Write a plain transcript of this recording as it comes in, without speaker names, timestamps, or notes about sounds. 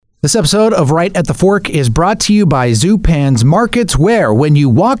This episode of Right at the Fork is brought to you by Zupan's Markets, where when you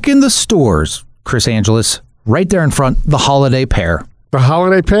walk in the stores, Chris Angeles, right there in front, the holiday pear. The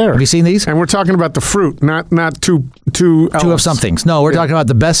holiday pear. Have you seen these? And we're talking about the fruit, not two of some things. No, we're talking about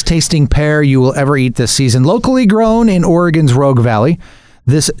the best tasting pear you will ever eat this season. Locally grown in Oregon's Rogue Valley.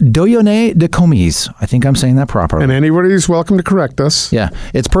 This Doyonne de Comise. I think I'm saying that properly. And anybody's welcome to correct us. Yeah.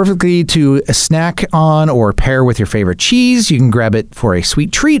 It's perfectly to snack on or pair with your favorite cheese. You can grab it for a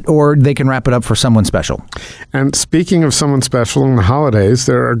sweet treat, or they can wrap it up for someone special. And speaking of someone special in the holidays,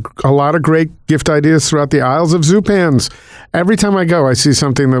 there are a lot of great gift ideas throughout the aisles of Zupan's. Every time I go, I see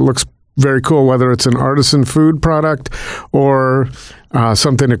something that looks very cool, whether it's an artisan food product or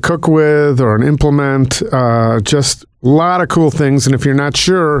something to cook with or an implement, just a lot of cool things. And if you're not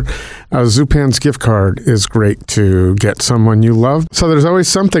sure, Zupan's gift card is great to get someone you love. So there's always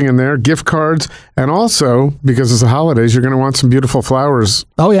something in there, gift cards. And also, because it's the holidays, you're going to want some beautiful flowers.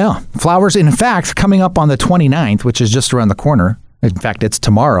 Oh, yeah. Flowers. In fact, coming up on the 29th, which is just around the corner. In fact, it's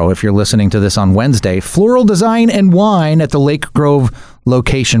tomorrow if you're listening to this on Wednesday. Floral design and wine at the Lake Grove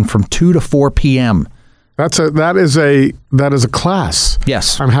location from 2 to 4 p.m. That is a class.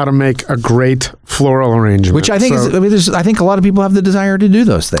 Yes. On how to make a great floral arrangement. Which I think I think a lot of people have the desire to do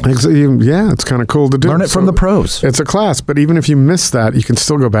those things. Yeah, it's kind of cool to do. Learn it from the pros. It's a class, but even if you miss that, you can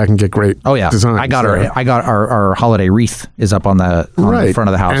still go back and get great designs. I got our holiday wreath is up on the front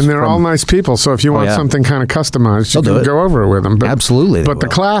of the house. And they're all nice people, so if you want something kind of customized, you can go over it with them. But, absolutely. But the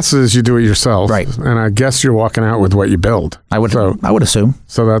class is you do it yourself. Right. And I guess you're walking out with what you build. I would assume.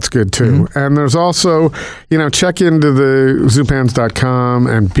 So that's good too. Mm-hmm. And there's also, check into the Zupans.com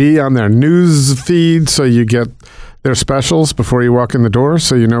and be on their news feed so you get their specials before you walk in the door,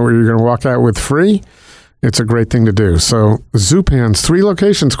 so you know where you're going to walk out with free. It's a great thing to do. So Zupans, 3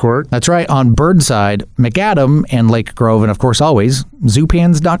 locations, Court. That's right, on Burnside, McAdam, and Lake Grove, and of course always,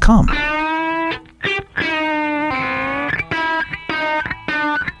 Zupans.com.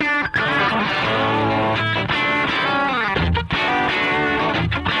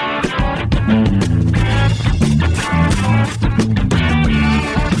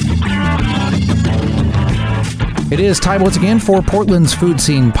 It is time once again for Portland's Food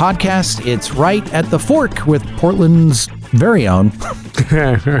Scene Podcast. It's Right at the Fork with Portland's very own.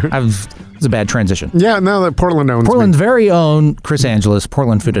 It's a bad transition. Yeah, no, that Portland's very own Chris Angeles,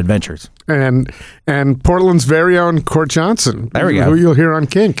 Portland Food Adventures. And Portland's very own Court Johnson. There we go. Who you'll hear on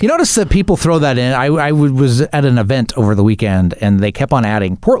Kink. You notice that people throw that in. I was at an event over the weekend, and they kept on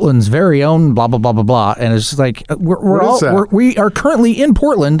adding Portland's very own blah, blah, blah, blah, blah. And it's just like, we are currently in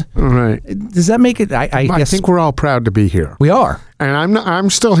Portland. All right. Does that make it? I guess think we're all proud to be here. We are. And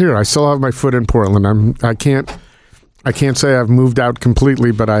I'm still here. I still have my foot in Portland. I can't say I've moved out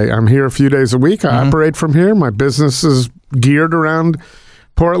completely, but I'm here a few days a week. I operate from here. My business is geared around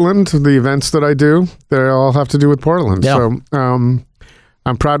Portland. The events that I do, they all have to do with Portland. Yeah. So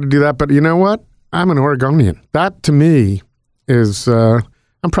I'm proud to do that. But you know what? I'm an Oregonian. That, to me, is...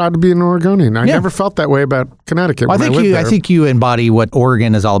 I'm proud to be an Oregonian. I never felt that way about Connecticut. Well, I think you embody what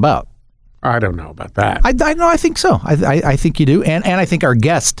Oregon is all about. I don't know about that. I think so. I think you do. And I think our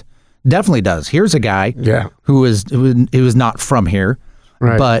guest definitely does. Here's a guy who was not from here,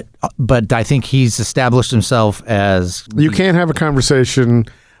 right. But I think he's established himself as... You can't have a conversation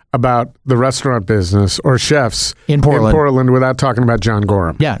about the restaurant business or chefs in Portland without talking about John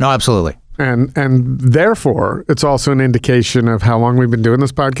Gorham. Yeah, no, absolutely. And therefore, it's also an indication of how long we've been doing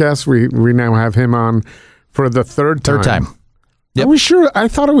this podcast. We now have him on for the third time. Yep. Are we sure? I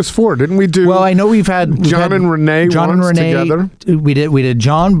thought it was 4. Didn't we do? Well, I know we've had John and Renee together. We did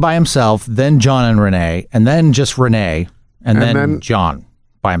John by himself, then John and Renee, and then just Renee, and then John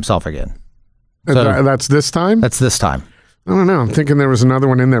by himself again. So that's this time? That's this time. I don't know. I'm thinking there was another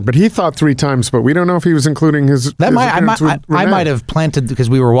one in there, but he thought 3 times, but we don't know if he was including his I might have planted, because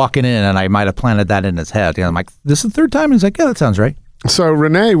we were walking in and I might have planted that in his head. I'm like, this is the 3rd time? He's like, yeah, that sounds right. So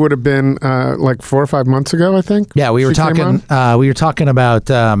Renee would have been like 4 or 5 months ago, I think. Yeah, we were talking about what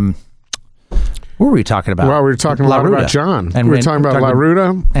were we talking about? Well, we were talking about John. And we were talking about La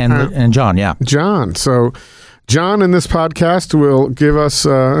Ruta and John, yeah. John. So John in this podcast will give us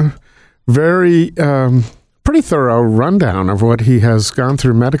a very pretty thorough rundown of what he has gone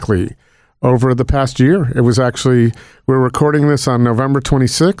through medically over the past year. It was actually, we're recording this on November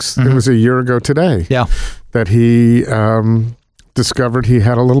 26th. Mm-hmm. It was a year ago today that he discovered he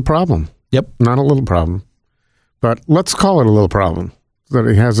had a little problem. Yep. Not a little problem, but let's call it a little problem, that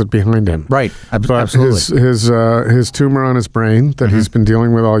he has it behind him. Right. Absolutely. His tumor on his brain that he's been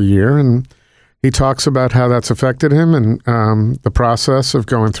dealing with all year, and he talks about how that's affected him and the process of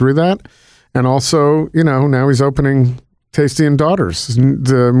going through that. And also, now he's opening Tasty and Daughters,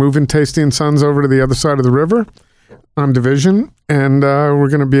 moving Tasty and Sons over to the other side of the river on Division, and we're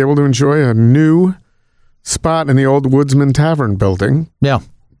going to be able to enjoy a new spot in the old Woodsman Tavern building. Yeah.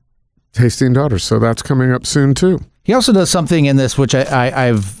 Tasty and Daughters. So that's coming up soon too. He also does something in this which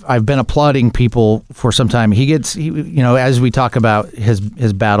I've been applauding people for some time. He as we talk about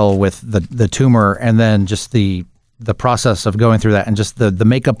his battle with the tumor, and then just the process of going through that, and just the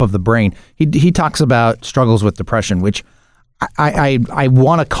makeup of the brain. He talks about struggles with depression, which I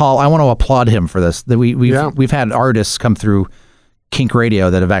want to applaud him for this. That we've had artists come through Kink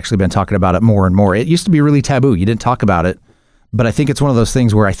Radio that have actually been talking about it more and more. It used to be really taboo. You didn't talk about it, but I think it's one of those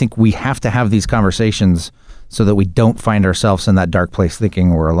things where I think we have to have these conversations so that we don't find ourselves in that dark place thinking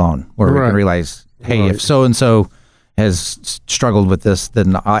we're alone, where we can realize, hey, if so-and-so has struggled with this,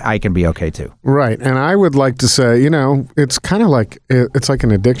 then I can be okay too. Right. And I would like to say, it's kind of like, it's like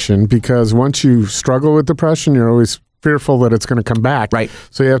an addiction, because once you struggle with depression, you're always fearful that it's going to come back. Right.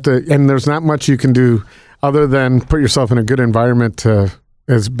 So you have to, and there's not much you can do other than put yourself in a good environment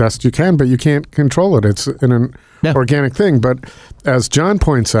as best you can, but you can't control it. It's an organic thing. But as John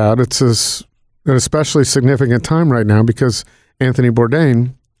points out, it's an especially significant time right now because Anthony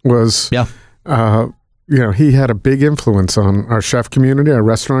Bourdain was, he had a big influence on our chef community, our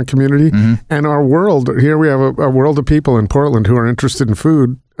restaurant community, and our world. Here we have a world of people in Portland who are interested in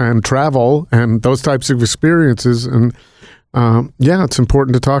food and travel and those types of experiences. And it's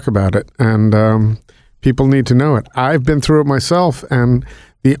important to talk about it. And people need to know it. I've been through it myself, and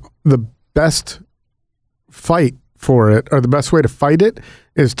the best fight for it, or the best way to fight it,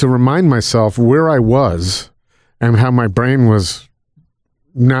 is to remind myself where I was and how my brain was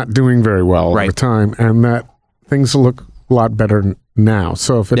not doing very well at the time, and that things look a lot better now.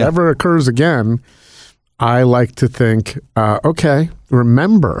 So if it ever occurs again, I like to think, okay,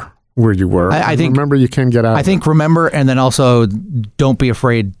 remember where you were. I think remember you can get out. I think remember, and then also don't be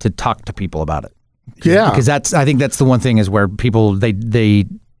afraid to talk to people about it. Yeah, because I think that's the one thing is where people they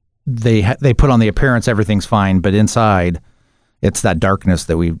put on the appearance everything's fine, but inside it's that darkness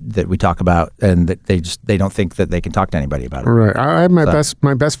that we talk about, and that they don't think that they can talk to anybody about it. Right. I had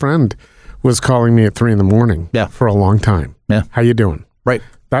my best friend was calling me at 3 a.m. for a long time. Yeah. How you doing? Right.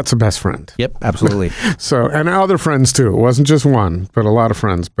 That's a best friend. Yep, absolutely. So, and other friends too. It wasn't just one, but a lot of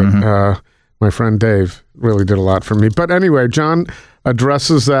friends. But my friend Dave really did a lot for me. But anyway, John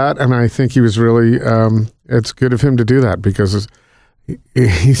addresses that, and I think he was really, it's good of him to do that, because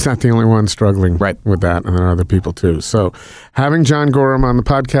he's not the only one struggling with that, and there are other people too. So having John Gorham on the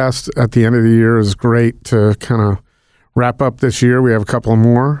podcast at the end of the year is great to kind of wrap up this year. We have a couple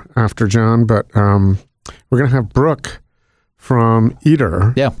more after John, but we're going to have Brooke from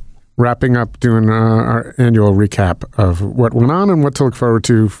Eater wrapping up, doing our annual recap of what went on and what to look forward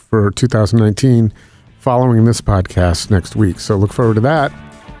to for 2019 following this podcast next week. So look forward to that.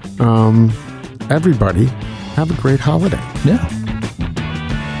 Everybody, have a great holiday. Yeah.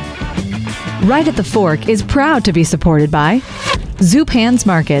 Right at the Fork is proud to be supported by Zupan's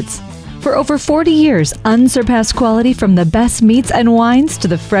Markets. For over 40 years, unsurpassed quality from the best meats and wines to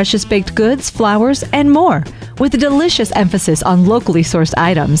the freshest baked goods, flowers, and more, with a delicious emphasis on locally sourced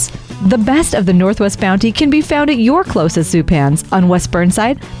items. The best of the Northwest Bounty can be found at your closest Zupan's on West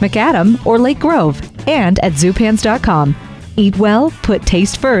Burnside, McAdam, or Lake Grove, and at zupans.com. Eat well, put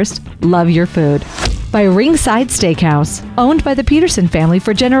taste first, love your food. By Ringside Steakhouse. Owned by the Peterson family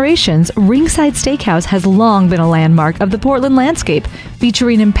for generations, Ringside Steakhouse has long been a landmark of the Portland landscape,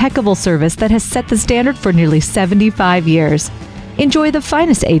 featuring impeccable service that has set the standard for nearly 75 years. Enjoy the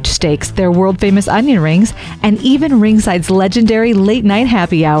finest aged steaks, their world-famous onion rings, and even Ringside's legendary late-night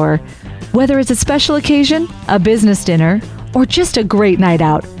happy hour. Whether it's a special occasion, a business dinner, or just a great night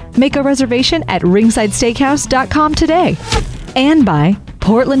out, make a reservation at ringsidesteakhouse.com today. And by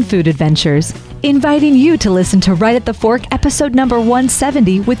Portland Food Adventures, inviting you to listen to Right at the Fork episode number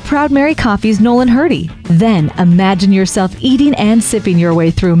 170 with Proud Mary Coffee's Nolan Hurdy. Then imagine yourself eating and sipping your way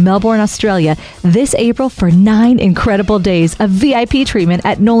through Melbourne, Australia this April for 9 incredible days of VIP treatment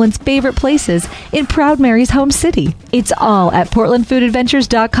at Nolan's favorite places in Proud Mary's home city. It's all at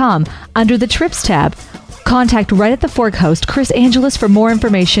portlandfoodadventures.com under the Trips tab. Contact Right at the Fork host Chris Angeles for more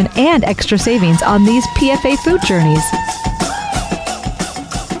information and extra savings on these PFA food journeys.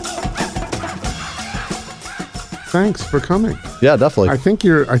 Thanks for coming. Yeah, definitely. I think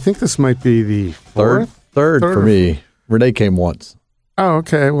this might be the third for me. Renee came once. Oh,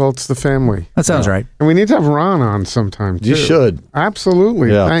 okay. Well, it's the family. That sounds right. And we need to have Ron on sometime, too. You should.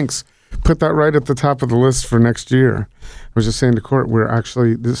 Absolutely. Yeah. Thanks. Put that right at the top of the list for next year. I was just saying to Court, we're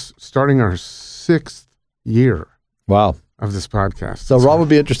actually starting our 6th year. Wow. of this podcast. So Ron would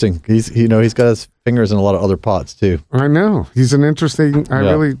be interesting. He's got his fingers in a lot of other pots too. I know. He's an interesting,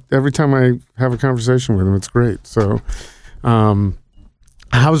 every time I have a conversation with him, it's great. So,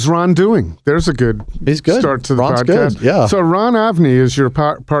 how's Ron doing? There's a good start to the Ron's podcast. Good. Yeah. So Ron Avney is your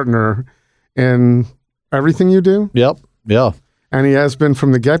partner in everything you do? Yep. Yeah. And he has been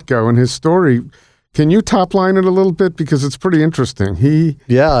from the get-go. And his story, can you top line it a little bit? Because it's pretty interesting. He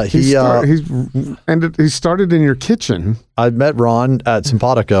started in your kitchen. I met Ron at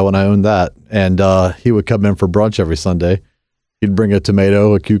Simpatica when I owned that, and he would come in for brunch every Sunday. He'd bring a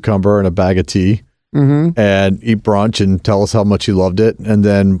tomato, a cucumber, and a bag of tea, and eat brunch and tell us how much he loved it. And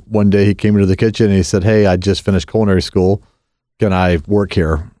then one day he came into the kitchen and he said, "Hey, I just finished culinary school. Can I work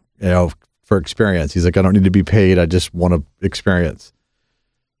here? For experience." He's like, "I don't need to be paid. I just want to experience."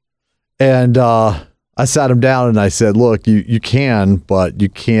 And I sat him down and I said, "Look, you can, but you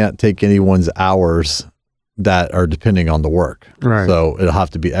can't take anyone's hours that are depending on the work. Right. So it'll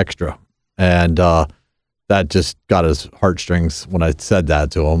have to be extra." And that just got his heartstrings when I said that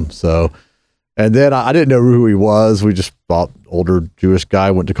to him. So, and then I didn't know who he was. We just thought older Jewish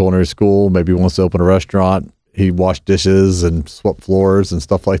guy, went to culinary school, maybe wants to open a restaurant. He washed dishes and swept floors and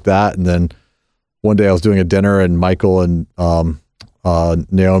stuff like that. And then one day I was doing a dinner and Michael and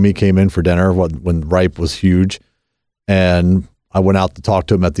Naomi came in for dinner when Ripe was huge. And I went out to talk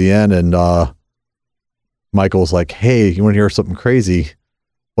to him at the end, and Michael was like, "Hey, you want to hear something crazy?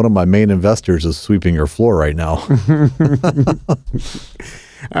 One of my main investors is sweeping your floor right now."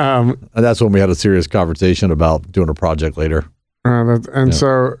 And that's when we had a serious conversation about doing a project later. That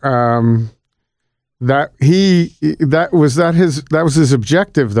was his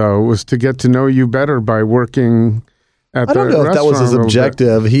objective, though, was to get to know you better by working at the restaurant. I don't know if that was his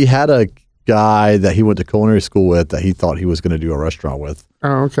objective. He had a guy that he went to culinary school with that he thought he was going to do a restaurant with.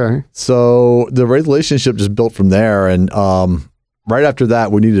 Oh, okay. So the relationship just built from there. And right after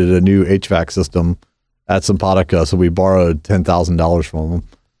that, we needed a new HVAC system at Simpatica. So we borrowed $10,000 from him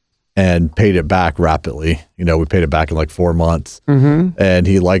and paid it back rapidly. We paid it back in like 4 months. And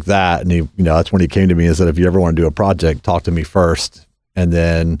he liked that. And that's when he came to me and said, "If you ever want to do a project, talk to me first." And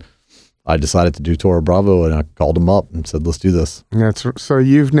then I decided to do Toro Bravo, and I called him up and said, "Let's do this." So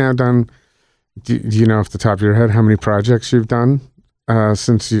you've now done, do you know off the top of your head how many projects you've done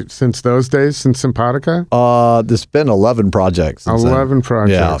since those days, since Simpatica? There's been 11 projects. 11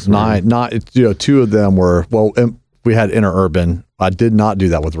 projects. Yeah, nine. Two of them were, we had Interurban. I did not do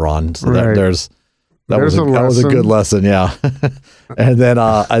that with Ron. So that was a good lesson. Yeah. and then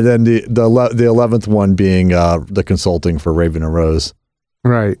the 11th one being the consulting for Raven and Rose.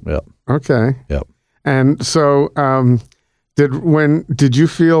 Right. Yep. Okay. Yep. And so, did you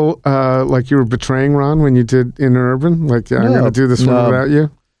feel like you were betraying Ron when you did Interurban? Like, I'm going to do this one without you?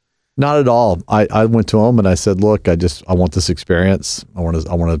 Not at all. I went to him and I said, "Look, I want this experience. I want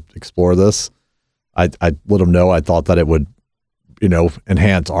to explore this." I let him know I thought that it would,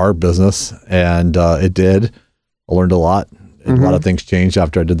 enhance our business, and it did. I learned a lot. A lot of things changed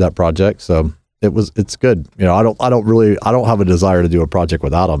after I did that project, so it's good. I don't have a desire to do a project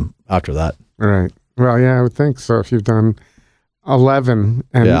without him after that. Right. Well, yeah, I would think so. If you've done 11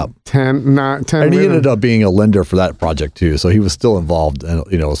 and 10, not 10, and he ended up being a lender for that project too, so he was still involved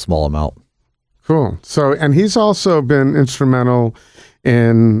in a small amount. Cool. So, and he's also been instrumental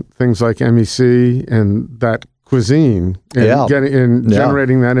in things like MEC and that cuisine, and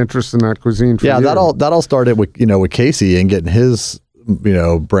generating that interest in that cuisine. For you. That all started with with Casey and getting his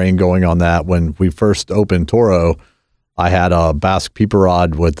brain going on that. When we first opened Toro, I had a Basque peeper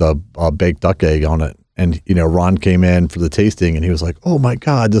rod with a baked duck egg on it, and Ron came in for the tasting and he was like, "Oh my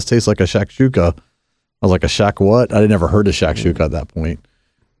God, this tastes like a shakshuka." I was like, "A shack what?" I'd never heard of shakshuka at that point.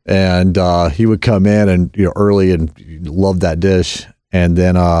 And he would come in and early and loved that dish. And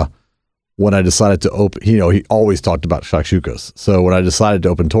then when I decided to open, he always talked about shakshukas. So when I decided to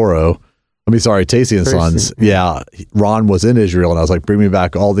open Tasty and Sons, Ron was in Israel, and I was like, "Bring me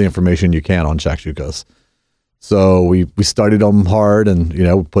back all the information you can on shakshukas." So we studied them hard, and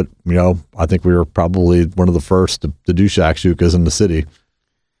I think we were probably one of the first to do shakshukas in the city.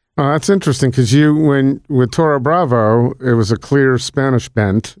 Oh, that's interesting because with Toro Bravo, it was a clear Spanish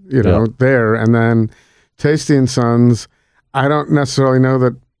bent, there, and then Tasty and Sons. I don't necessarily know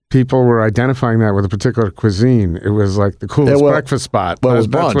that people were identifying that with a particular cuisine. It was like the coolest breakfast spot. Well, it was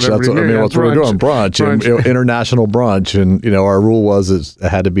brunch. That's what we're doing, brunch. And, international brunch. And, our rule was it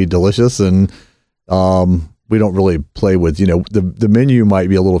had to be delicious. And we don't really play with, the menu might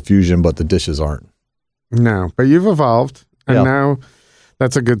be a little fusion, but the dishes aren't. No, but you've evolved. And now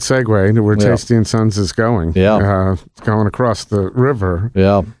That's a good segue to where Tasty and Sons is going. Yeah. It's going across the river.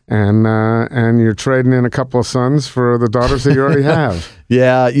 Yeah. And you're trading in a couple of sons for the daughters that you already have.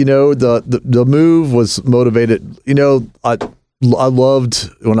 Yeah, the move was motivated. I loved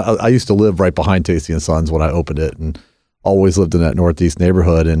when I used to live right behind Tasty and Sons when I opened it, and always lived in that Northeast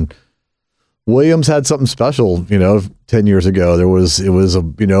neighborhood. And Williams had something special. 10 years ago, it was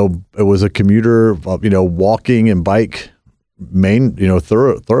a commuter, walking and bike main,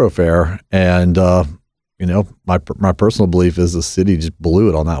 thoroughfare. And my personal belief is the city just blew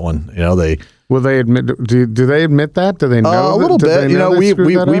it on that one. Will they admit? Do they admit that? Do they know a little bit?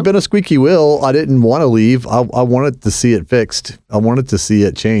 We've been a squeaky wheel. I didn't want to leave. I wanted to see it fixed. I wanted to see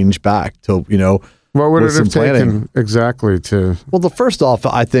it change back to What would it have taken exactly to? Well, first off,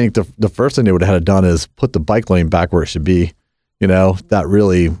 I think the first thing they would have had done is put the bike lane back where it should be. That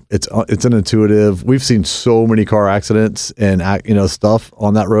really it's unintuitive. We've seen so many car accidents and stuff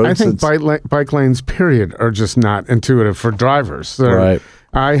on that road. I think bike lanes, period, are just not intuitive for drivers. Right.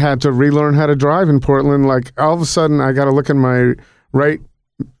 I had to relearn how to drive in Portland. Like all of a sudden, I got to look in my right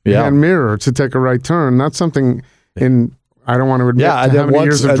hand mirror to take a right turn. That's something I don't want to admit to how many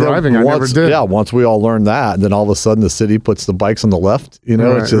years of driving I never did. Yeah, once we all learned that, and then all of a sudden the city puts the bikes on the left.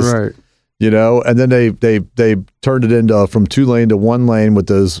 It's just right. And then they turned it into from 2-lane to 1-lane with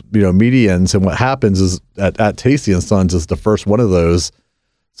those medians. And what happens is at Tasty and Sons is the first one of those.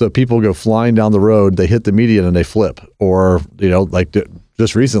 So people go flying down the road, they hit the median and they flip. Or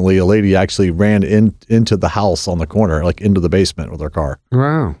just recently, a lady actually ran into the house on the corner, like into the basement with her car.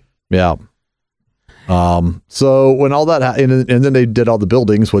 Wow. Yeah. So when all that happened, and then they did all the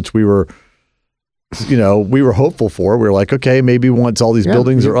buildings, which we were hopeful for. We were like, okay, maybe once all these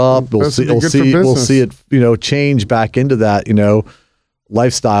buildings are up, we'll see it, change back into that,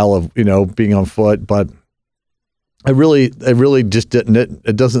 lifestyle of, being on foot. But it really just didn't.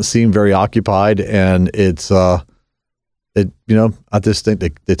 It doesn't seem very occupied, and it's, I just think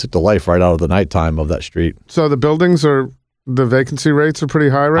they took the life right out of the nighttime of that street. So the vacancy rates are pretty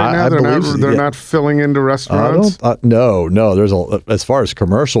high right now. They're not filling into restaurants. No. There's as far as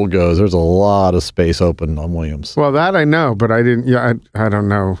commercial goes, there's a lot of space open on Williams. Well, that I know, but I didn't. Yeah, I don't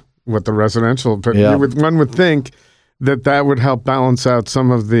know what the residential. But one would think that would help balance out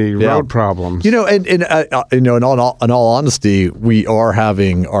some of the road problems. In all honesty, we are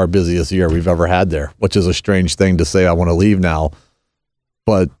having our busiest year we've ever had there, which is a strange thing to say. I want to leave now,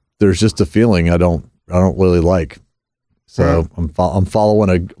 but there's just a feeling I don't really like. So I'm following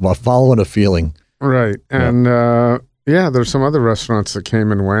a feeling. Right. And there's some other restaurants that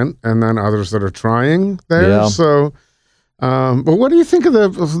came and went, and then others that are trying there. Yeah. So, but what do you think of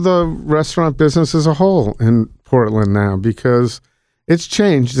the restaurant business as a whole in Portland now? Because it's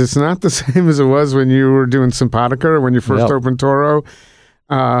changed. It's not the same as it was when you were doing Simpatica or when you first opened Toro.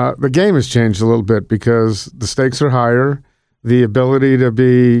 The game has changed a little bit because the stakes are higher. The ability to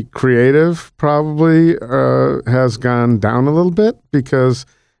be creative probably has gone down a little bit because,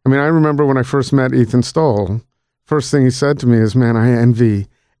 I remember when I first met Ethan Stoll, first thing he said to me is, man, I envy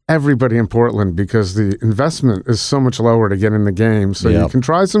everybody in Portland because the investment is so much lower to get in the game. So you can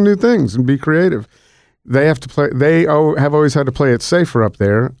try some new things and be creative. They have to play. They have always had to play it safer up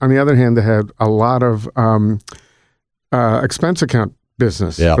there. On the other hand, they had a lot of expense account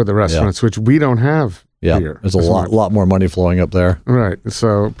business for the restaurants, which we don't have. Yeah, here. There's a lot more money flowing up there. Right,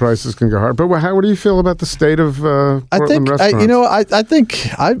 so prices can go hard. But what do you feel about the state of Portland restaurants? I think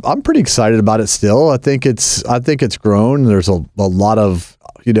I'm pretty excited about it still. I think it's grown. There's a lot of,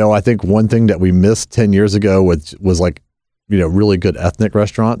 I think one thing that we missed 10 years ago was really good ethnic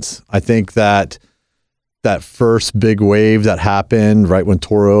restaurants. I think that first big wave that happened right when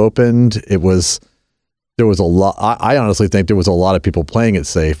Toro opened, there was a lot. I honestly think there was a lot of people playing it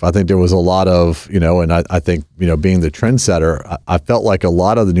safe. I think there was a lot of, and I think, being the trendsetter, I felt like a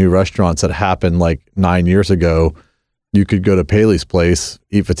lot of the new restaurants that happened like 9 years ago, you could go to Paley's place,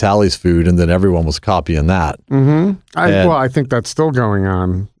 eat Vitale's food, and then everyone was copying that. Mm-hmm. I think that's still going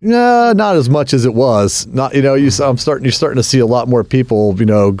on. No, not as much as it was. Not, you're starting to see a lot more people,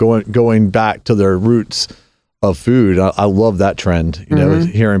 going back to their roots of food. I love that trend,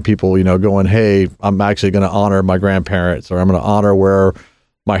 hearing people, going, hey, I'm actually going to honor my grandparents, or I'm going to honor where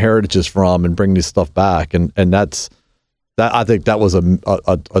my heritage is from and bring this stuff back. And that's, I think that was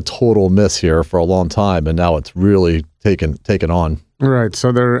a total miss here for a long time. And now it's really taken on. Right.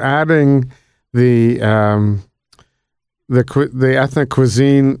 So they're adding the ethnic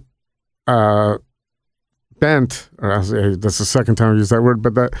cuisine, bent, or that's the second time I use that word,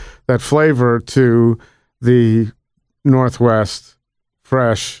 but that flavor to the Northwest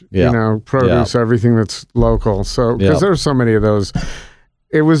fresh, produce, everything that's local. So, because there's so many of those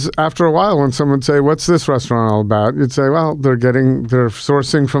it was after a while when someone would say, "What's this restaurant all about?" You'd say, "Well, they're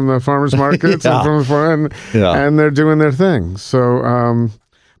sourcing from the farmers markets Yeah. and from the foreign, Yeah. and they're doing their thing." So,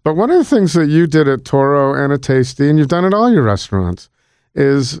 but one of the things that you did at Toro and at Tasty, and you've done at all your restaurants,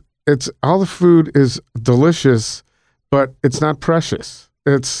 is it's all the food is delicious, but it's not precious.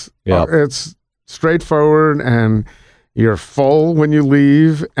 It's straightforward, and you're full when you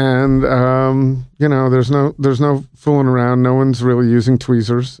leave, and there's no fooling around. No one's really using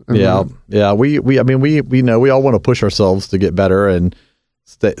tweezers. Yeah. We know we all want to push ourselves to get better and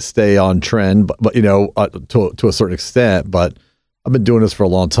stay on trend, but to a certain extent. But I've been doing this for a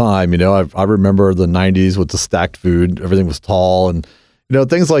long time. I remember the '90s with the stacked food. Everything was tall, and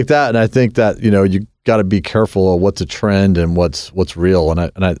things like that. And I think that you got to be careful of what's a trend and what's real. And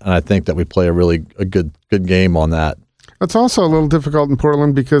I think that we play a good game on that. It's also a little difficult in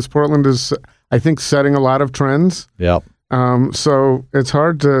Portland because Portland is, I think, setting a lot of trends. Yep. So it's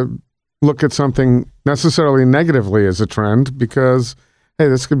hard to look at something necessarily negatively as a trend because, hey,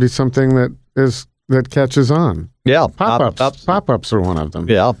 this could be something that catches on. Yeah. Pop-ups are one of them.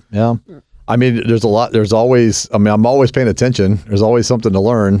 Yeah. Yeah. I mean, there's a lot. There's always. I mean, I'm always paying attention. There's always something to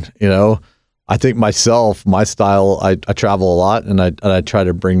learn. I think my style. I travel a lot, and I try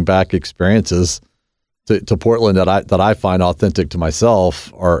to bring back experiences to Portland that I find authentic to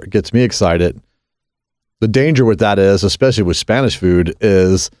myself or gets me excited. The danger with that is, especially with Spanish food,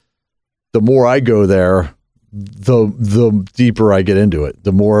 is the more I go there, the deeper I get into it.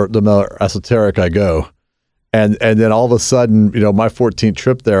 The more esoteric I go. And then all of a sudden, my 14th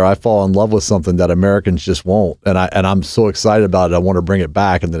trip there, I fall in love with something that Americans just won't. And I'm so excited about it. I want to bring it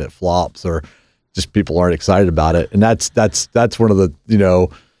back, and then it flops, or just people aren't excited about it. And that's one of the,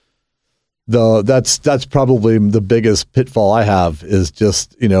 that's probably the biggest pitfall I have is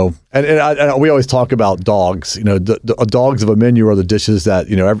just, and we always talk about dogs. The dogs of a menu are the dishes that,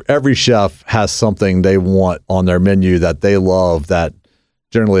 every chef has something they want on their menu that they love that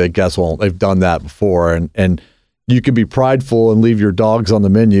generally a guest won't. They've done that before, and you can be prideful and leave your dogs on the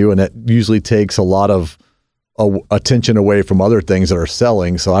menu, and it usually takes a lot of attention away from other things that are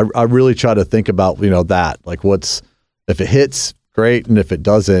selling. So I really try to think about that, like if it hits, great, and if it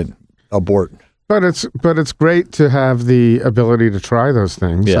doesn't, abort. But it's great to have the ability to try those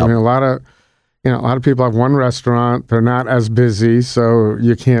things. Yeah. I mean, a lot of people have one restaurant, they're not as busy, so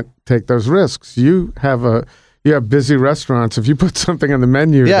you can't take those risks. You have busy restaurants. If you put something on the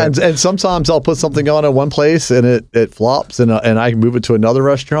menu. Yeah, and sometimes I'll put something on at one place and it flops, and I move it to another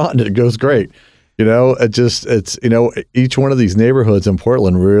restaurant and it goes great. Each one of these neighborhoods in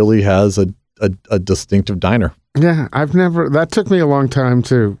Portland really has a distinctive diner. Yeah, that took me a long time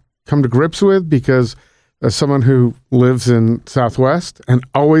to come to grips with because as someone who lives in Southwest and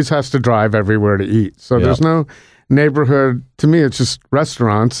always has to drive everywhere to eat. So There's no neighborhood. To me, it's just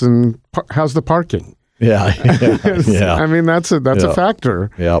restaurants and how's the parking? Yeah. I mean, that's a factor.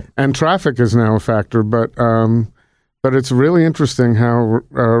 Yep. And traffic is now a factor, but it's really interesting how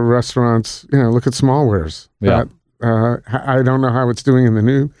restaurants, look at Smallwares. Yeah. I don't know how it's doing in the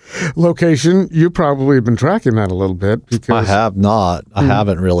new location. You probably have been tracking that a little bit because I have not. I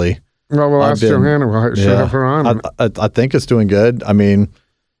haven't really. Well, we'll ask Johanna. We'll have her on. I think it's doing good. I mean,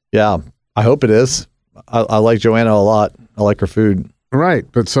 yeah, I hope it is. I like Joanna a lot. I like her food. Right.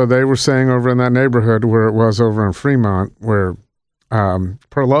 But so they were saying over in that neighborhood where it was over in Fremont, where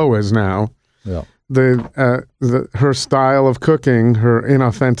Perlow is now, yeah. Her style of cooking, her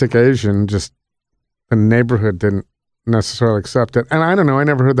inauthentic Asian, just the neighborhood didn't necessarily accept it. And I don't know, I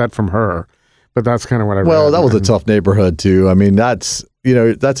never heard that from her, but that's kind of what I read. Well, that was a tough neighborhood too. I mean, that's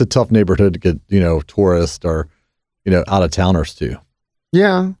a tough neighborhood to get, tourists or, out of towners to.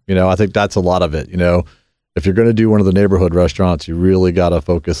 Yeah. I think that's a lot of it. If you're going to do one of the neighborhood restaurants, you really got to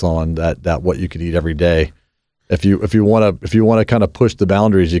focus on that what you could eat every day. If you want to kind of push the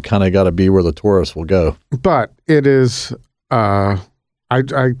boundaries, you kind of got to be where the tourists will go. But it is, I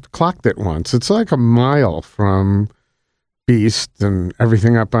clocked it once. It's like a mile from Beast and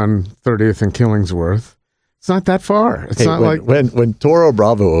everything up on 30th and Killingsworth. It's not that far. It's not like when Toro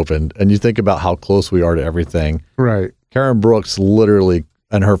Bravo opened, and you think about how close we are to everything. Right. Karen Brooks literally,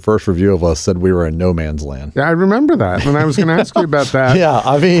 in her first review of us, said we were in no man's land. Yeah, I remember that, and I was going to ask you about that. Yeah,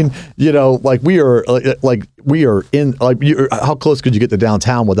 I mean, we are in how close could you get to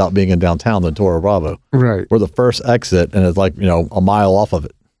downtown without being in downtown than Toro Bravo? Right. We're the first exit, and it's a mile off of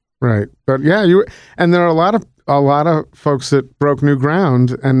it. Right. But yeah, and there are a lot of folks that broke new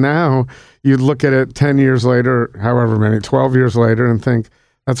ground, and now you look at it 10 years later, however many, 12 years later, and think,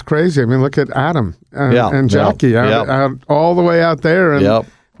 that's crazy. I mean, look at Adam and Jackie out all the way out there, and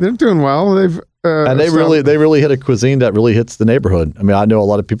they're doing well. and they really hit a cuisine that really hits the neighborhood. I mean, I know a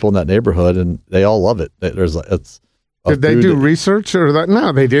lot of people in that neighborhood, and they all love it. Did they do research or that?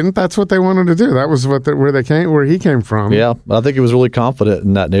 No, they didn't. That's what they wanted to do. That was where he came from. Yeah, I think he was really confident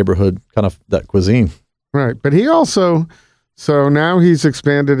in that neighborhood, kind of that cuisine. Right, but he also, so now he's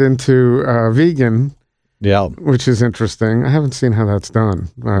expanded into vegan. Yeah, which is interesting. I haven't seen how that's done.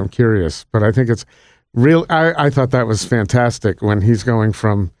 I'm curious, but I think it's real. I thought that was fantastic when he's going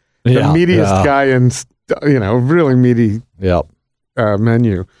from the meatiest guy in, really meaty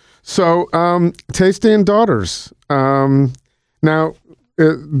menu. So, Tasty and Daughters. Now,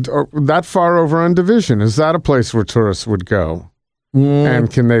 that far over on Division, is that a place where tourists would go?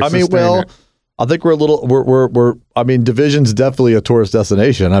 And can they sustain it? I think Division's definitely a tourist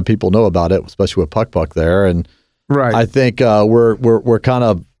destination. People know about it, especially with Puck there. And right. I think we're kind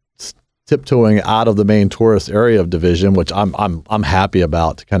of tiptoeing out of the main tourist area of Division, which I'm happy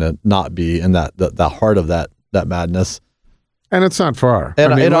about, to kind of not be in that heart of that madness. And it's not far.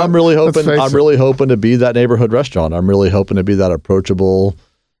 And I'm really hoping to be that neighborhood restaurant. I'm really hoping to be that approachable,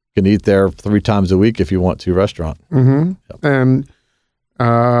 you can eat there 3 times a week if you want to restaurant. Mm-hmm. Yep. And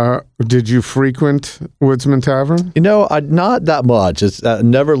did you frequent Woodsman Tavern? Not that much. I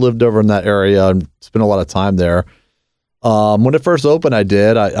never lived over in that area and spent a lot of time there. When it first opened, I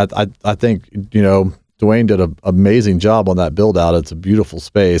did. I think, Dwayne did an amazing job on that build out. It's a beautiful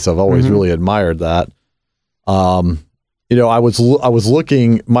space. I've always really admired that. I was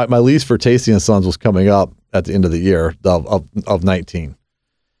looking, my lease for Tasty and Sons was coming up at the end of the year of 19.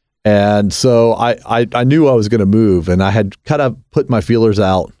 And so I knew I was going to move, and I had kind of put my feelers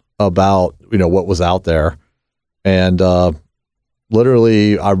out about, what was out there. And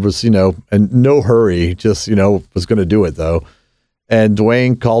literally I was, in no hurry, just, was going to do it though. And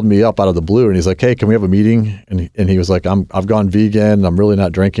Dwayne called me up out of the blue, and he's like, "Hey, can we have a meeting?" And he was like, I've gone vegan. I'm really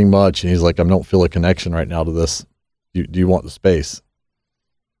not drinking much. And he's like, "I don't feel a connection right now to this. Do you want the space?"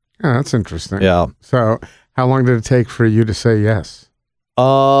 Yeah, that's interesting. Yeah. So how long did it take for you to say yes?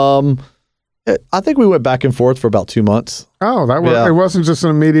 I think we went back and forth for about 2 months. Oh, it wasn't just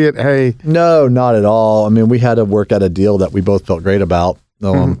an immediate, hey. No, not at all. I mean, we had to work out a deal that we both felt great about.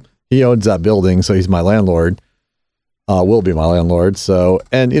 He owns that building, so he's my landlord. Will be my landlord. So,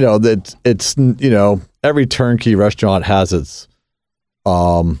 and it's every turnkey restaurant has its,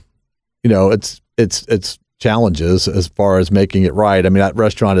 its challenges as far as making it right. I mean, that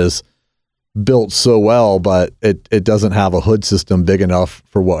restaurant is built so well, but it doesn't have a hood system big enough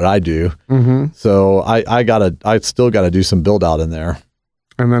for what I do. Mm-hmm. So I still gotta do some build out in there.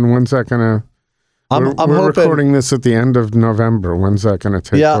 And then when's that gonna? We're hoping, recording this at the end of November. When's that gonna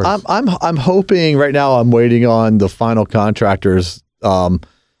take place? Yeah, I'm hoping right now. I'm waiting on the final contractors. What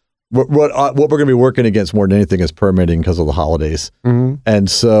we're gonna be working against more than anything is permitting because of the holidays. Mm-hmm. And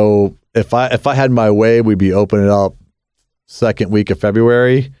so if I had my way, we'd be opening up second week of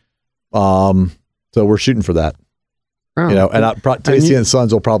February. So we're shooting for that, and Tasty and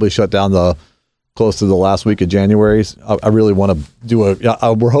Sons will probably shut down close to the last week of January. I really want to do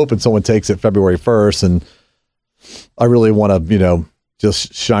we're hoping someone takes it February 1st, and I really want to,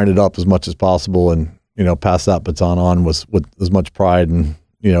 just shine it up as much as possible and, pass that baton on with as much pride and,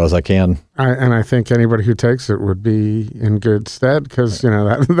 as I can. I think anybody who takes it would be in good stead because,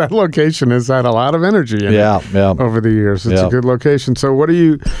 that location has had a lot of energy in it over the years. It's a good location. So what do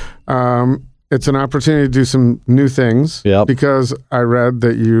you, it's an opportunity to do some new things because I read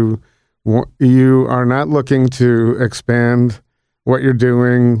that you are not looking to expand what you're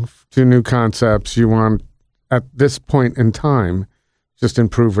doing to new concepts. You want, at this point in time, just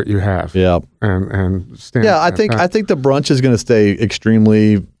improve what you have. Yeah. And stand. Yeah, I think the brunch is going to stay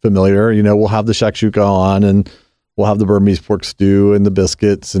extremely familiar. We'll have the shakshuka on, and we'll have the Burmese pork stew and the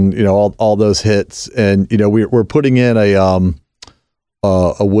biscuits and, all those hits. And, we're putting in a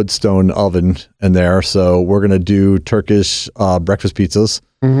woodstone oven in there. So we're going to do Turkish breakfast pizzas.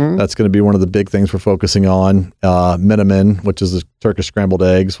 Mm-hmm. That's going to be one of the big things we're focusing on. Menemen, which is the Turkish scrambled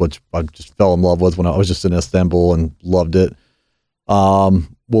eggs, which I just fell in love with when I was just in Istanbul and loved it.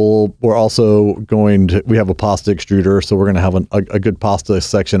 We're also we have a pasta extruder, so we're going to have a good pasta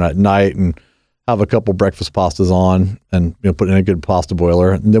section at night and have a couple breakfast pastas on and, put in a good pasta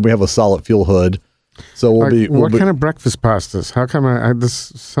boiler. And then we have a solid fuel hood. So what kind of breakfast pastas? How come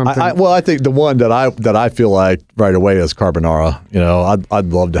something? I think the one that I feel like right away is carbonara. I'd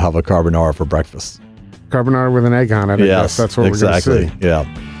love to have a carbonara for breakfast. Carbonara with an egg on it. I guess that's what we're going to see. Yeah.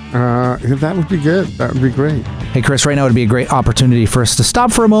 That would be good. That would be great. Hey, Chris, right now would be a great opportunity for us to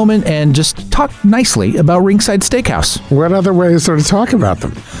stop for a moment and just talk nicely about Ringside Steakhouse. What other way is there to talk about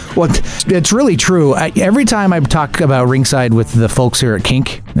them? Well, it's really true. Every time I talk about Ringside with the folks here at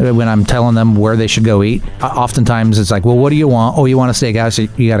Kink, when I'm telling them where they should go eat, oftentimes it's like, well, what do you want? Oh, you want a steakhouse?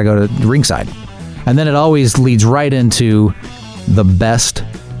 You got to go to Ringside. And then it always leads right into the best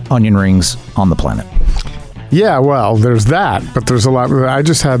onion rings on the planet. Yeah, well, there's that, but there's a lot. I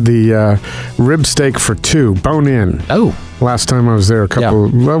just had the rib steak for two, bone in. Oh. Last time I was there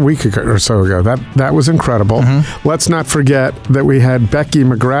a week ago or so ago. That was incredible. Mm-hmm. Let's not forget that we had Becky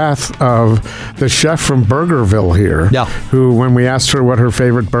McGrath, of the chef from Burgerville here, who, when we asked her what her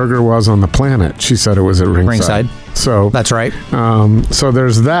favorite burger was on the planet, she said it was at Ringside. So that's right. So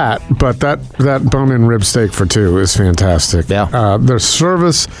there's that, but that bone-in rib steak for two is fantastic. Yeah. Their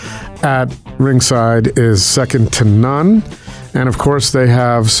service at Ringside is second to none. And of course, they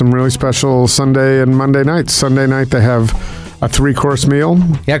have some really special Sunday and Monday nights. Sunday night, they have a 3-course meal.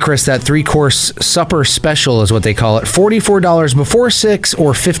 Yeah, Chris, that 3-course supper special is what they call it. $44 before 6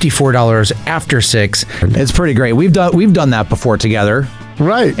 or $54 after 6. It's pretty great. We've done that before together.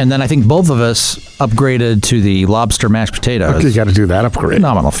 Right. And then I think both of us upgraded to the lobster mashed potatoes. Okay, you got to do that upgrade.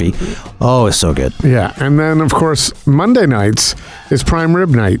 Phenomenal fee. Oh, it's so good. Yeah. And then, of course, Monday nights is prime rib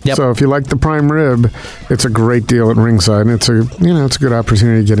night. Yep. So if you like the prime rib, it's a great deal at Ringside. And it's a good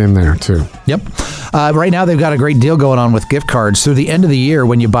opportunity to get in there, too. Yep. Right now, they've got a great deal going on with gift cards. Through the end of the year,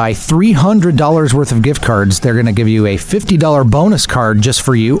 when you buy $300 worth of gift cards, they're going to give you a $50 bonus card just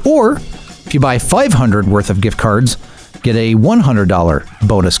for you. Or if you buy $500 worth of gift cards, get a $100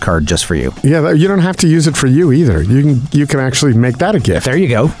 bonus card just for you. Yeah, you don't have to use it for you either. You can actually make that a gift. There you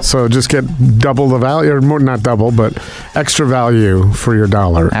go. So just get double the value, or more, not double, but extra value for your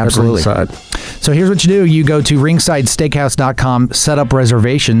dollar. Absolutely. At Ringside. So here's what you do. You go to ringsidesteakhouse.com, set up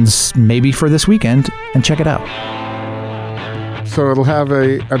reservations, maybe for this weekend, and check it out. So it'll have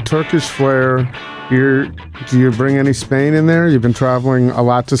a Turkish flair. Do you bring any Spain in there? You've been traveling a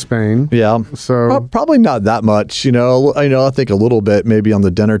lot to Spain. Yeah. So probably not that much. I think a little bit maybe on the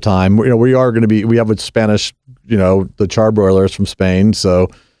dinner time. We are going to we have a Spanish, the charbroilers from Spain. So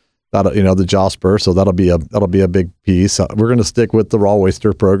that, the Jasper. So that'll be a big piece. We're going to stick with the raw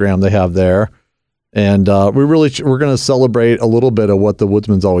oyster program they have there. And we're going to celebrate a little bit of what the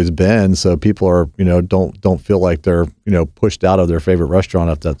Woodsman's always been, so people are don't feel like they're pushed out of their favorite restaurant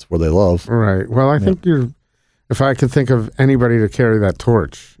if that's where they love. Right. Well, I think if I could think of anybody to carry that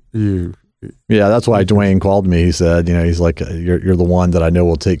torch, you. Yeah, that's why Dwayne called me. He said, he's like, you're the one that I know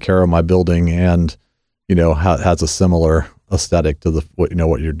will take care of my building and has a similar aesthetic to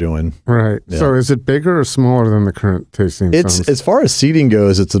what you're doing. Right. Yeah. So is it bigger or smaller than the current Tasting Suns? As far as seating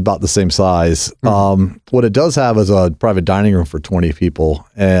goes, it's about the same size. Mm-hmm. What it does have is a private dining room for 20 people,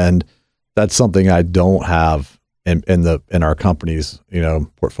 and that's something I don't have in our company's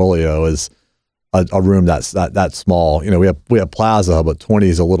portfolio, is a room that's that small. We have Plaza, but 20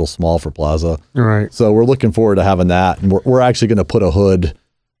 is a little small for Plaza. Right. So we're looking forward to having that, and we're actually going to put a hood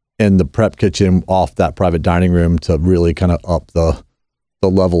in the prep kitchen off that private dining room to really kind of up the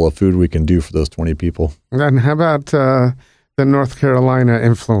level of food we can do for those 20 people. And how about the North Carolina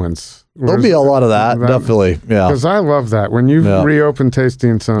influence? There'll be a lot of that, definitely. Yeah. Because I love that. When you reopened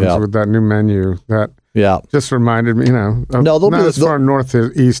Tasting Suns with that new menu, that just reminded me, not as far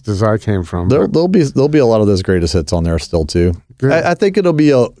northeast as I came from. There'll be a lot of those greatest hits on there still too. I think it'll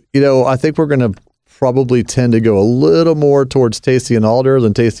be I think we're going to probably tend to go a little more towards Tasty and Alder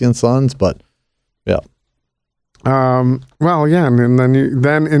than Tasty and Sons, but yeah. Well, yeah, and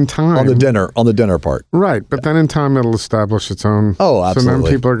then in time on the dinner part, right? But then in time it'll establish its own. Oh, absolutely. So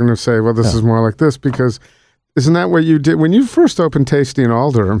then people are going to say, "Well, this is more like this," because isn't that what you did when you first opened Tasty and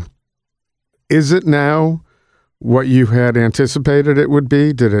Alder? Is it now what you had anticipated it would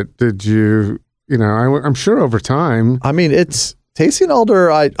be? Did you? I'm sure over time. I mean, it's. Tasty and Alder,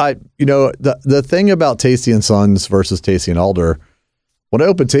 the thing about Tasty and Sons versus Tasty and Alder, when I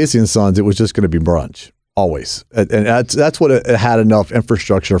opened Tasty and Sons, it was just going to be brunch always, and that's what it had enough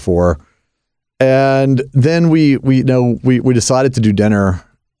infrastructure for. And then we decided to do dinner,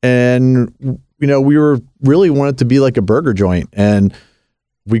 and we really wanted to be like a burger joint, and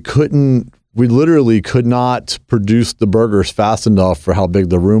we literally could not produce the burgers fast enough for how big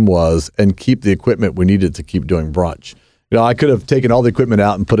the room was and keep the equipment we needed to keep doing brunch. I could have taken all the equipment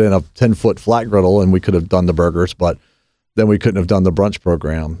out and put in a 10-foot flat griddle, and we could have done the burgers, but then we couldn't have done the brunch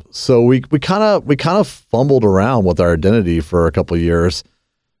program. So we kind of fumbled around with our identity for a couple of years,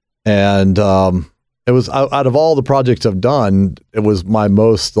 and it was out of all the projects I've done, it was my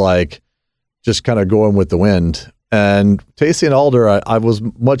most just kind of going with the wind. And Tasty and Alder, I was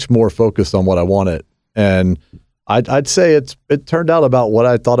much more focused on what I wanted. And I'd say it turned out about what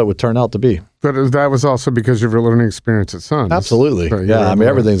I thought it would turn out to be. But that was also because of your learning experience at Sons. Absolutely. So Yeah, I mean,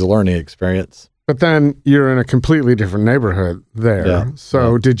 everything's a learning experience. But then you're in a completely different neighborhood there. Yeah.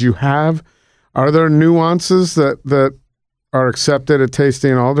 So are there nuances that are accepted at Tasty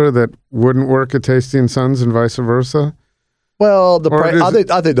and Alder that wouldn't work at Tasty and Sons and vice versa? Well, I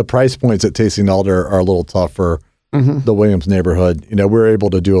think the price points at Tasty and Alder are a little tough for the Williams neighborhood. You know, we're able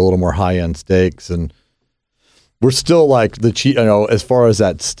to do a little more high-end steaks, and we're still like the cheap, you know, as far as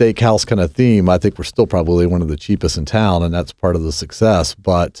that steakhouse kind of theme, I think we're still probably one of the cheapest in town, and that's part of the success.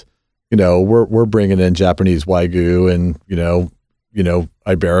 But, you know, we're bringing in Japanese Wagyu and, you know,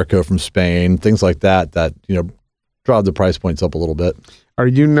 Iberico from Spain, things like that, you know, drive the price points up a little bit. Are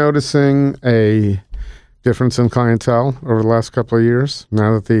you noticing a difference in clientele over the last couple of years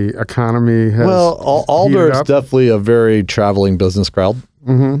now that the economy has Alder is definitely a very traveling business crowd.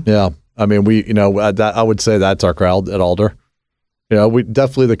 Mm-hmm. Yeah. I mean, I would say that's our crowd at Alder. You know, we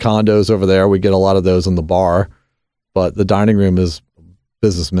definitely the condos over there. We get a lot of those in the bar, but the dining room is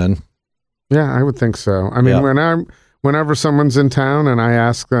businessmen. Yeah, I would think so. I mean, whenever someone's in town and I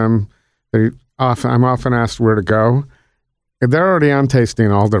ask them, I'm often asked where to go. They're already on Tasty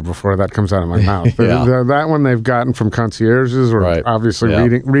and Alder before that comes out of my mouth. That one they've gotten from concierges or obviously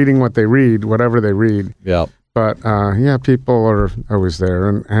reading what they read, whatever they read. Yeah. But people are always there.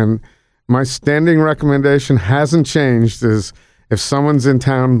 And my standing recommendation hasn't changed is if someone's in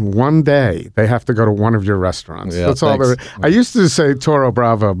town one day, they have to go to one of your restaurants. Yeah, that's all there. I used to say Toro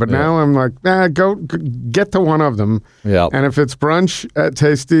Bravo, but now I'm like, go get to one of them. Yeah. And if it's brunch at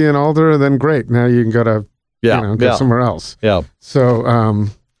Tasty and Alder, then great. Now you can go to go somewhere else. Yeah. So,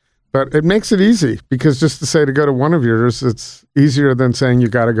 but it makes it easy because just to say to go to one of yours, it's easier than saying you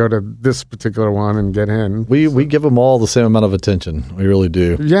got to go to this particular one and get in. We give them all the same amount of attention. We really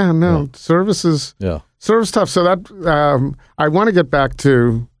do. Yeah, no, service is tough. So that I want to get back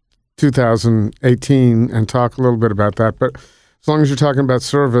to 2018 and talk a little bit about that. But as long as you're talking about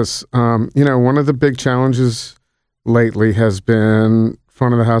service, one of the big challenges lately has been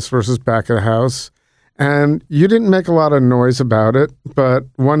front of the house versus back of the house. And you didn't make a lot of noise about it, but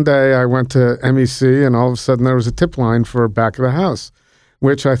one day I went to MEC and all of a sudden there was a tip line for back of the house,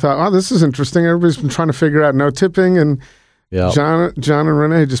 which I thought, this is interesting. Everybody's been trying to figure out no tipping, and John and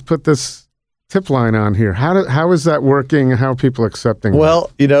Renee just put this tip line on here. How is that working? How are people accepting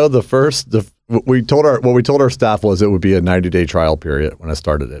Well, what we told our staff was it would be a 90-day trial period when I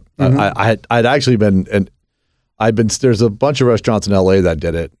started it. Mm-hmm. I'd actually been, and there's a bunch of restaurants in LA that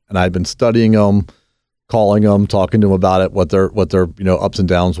did it, and I'd been studying them, calling them, talking to them about it, what their ups and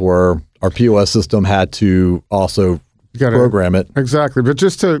downs were. Our POS system had to also program it. Exactly. But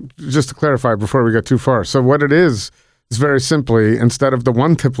just to clarify before we get too far. So what it is very simply, instead of the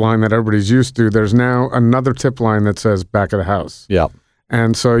one tip line that everybody's used to, there's now another tip line that says back of the house. Yeah.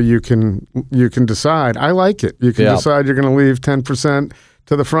 And so you can decide, I like it. You can decide you're going to leave 10%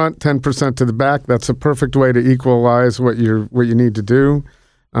 to the front, 10% to the back. That's a perfect way to equalize what you need to do.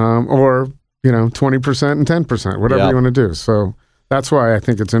 Or 20% and 10%, whatever you want to do. So that's why I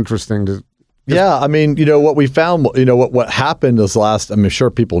think it's interesting to. Yeah, I mean, what we found, what happened this last. I'm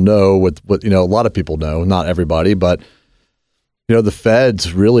sure people know what a lot of people know, not everybody, but the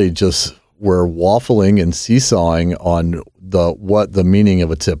feds really just were waffling and seesawing on what the meaning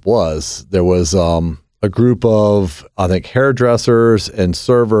of a tip was. There was a group of, I think, hairdressers and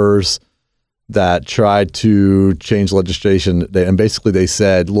servers that tried to change legislation, and basically they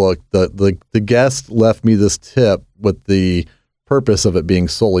said, look, the guest left me this tip with the purpose of it being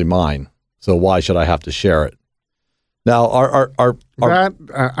solely mine, so why should I have to share it? Now, I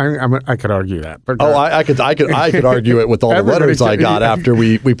could argue that. But I could argue it with all the letters I got after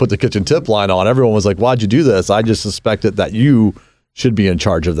we put the kitchen tip line on. Everyone was like, why'd you do this? I just suspected that you should be in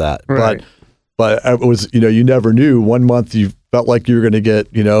charge of that. Right. But it was, you never knew. One month you felt like you were going to get,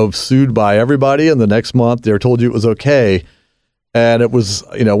 sued by everybody, and the next month they were told you it was okay. And it was,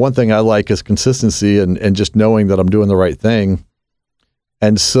 one thing I like is consistency and just knowing that I'm doing the right thing.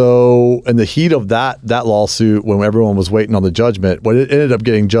 And so in the heat of that lawsuit, when everyone was waiting on the judgment, when it ended up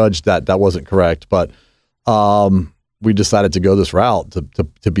getting judged that wasn't correct, but we decided to go this route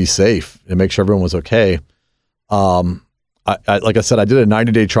to be safe and make sure everyone was okay. I like I said, I did a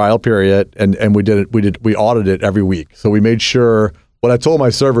 90-day trial period, and we audited it every week. So we made sure. What I told my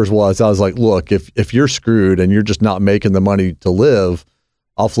servers was, I was like, look, if you're screwed and you're just not making the money to live,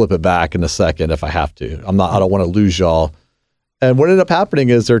 I'll flip it back in a second if I have to. I don't want to lose y'all. And what ended up happening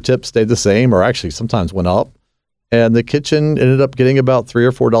is their tips stayed the same, or actually sometimes went up, and the kitchen ended up getting about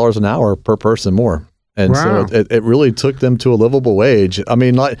 $3 or $4 an hour per person more. And Wow. so it really took them to a livable wage. I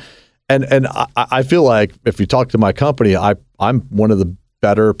mean, like, and I feel like if you talk to my company, I'm one of the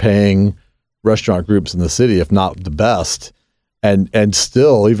better paying restaurant groups in the city, if not the best. And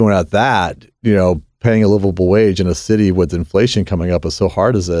still, even at that, paying a livable wage in a city with inflation coming up as so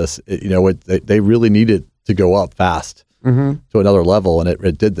hard as this, they really need it to go up fast to another level, and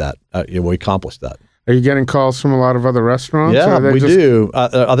it did that. We accomplished that. Are you getting calls from a lot of other restaurants? Yeah, we do.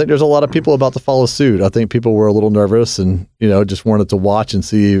 I think there's a lot of people about to follow suit. I think people were a little nervous and just wanted to watch and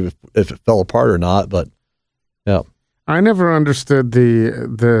see if it fell apart or not. But yeah, I never understood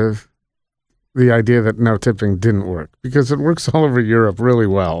the idea that no tipping didn't work, because it works all over Europe really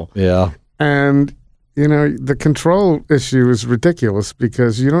well. Yeah, and the control issue is ridiculous,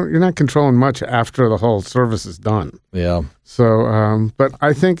 because you're not controlling much after the whole service is done. yeah. So, but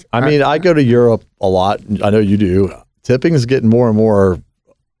I think I go to Europe a lot. I know you do. Tipping is getting more and more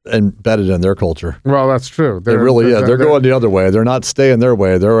embedded in their culture. Well, that's true. It really is. They're going the other way. They're not staying their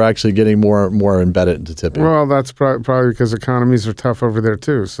way. They're actually getting more and more embedded into tipping. Well, that's probably because economies are tough over there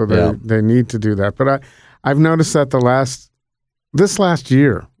too, so they need to do that. But I've noticed that this last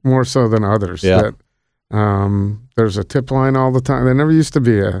year more so than others. Yeah. That there's a tip line all the time. There never used to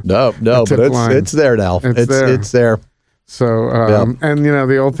be a no, tip but line. it's there now. It's there. So and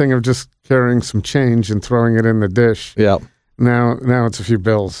the old thing of just carrying some change and throwing it in the dish. Yeah. Now it's a few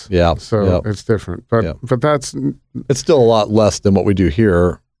bills. Yeah. So it's different. But that's it's still a lot less than what we do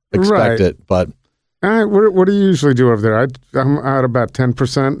here. Expect it, but what do you usually do over there? I'm at about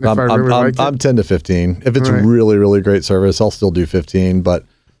 10% if I really like it. I'm 10 to 15. If it's really, really great service, I'll still do 15. But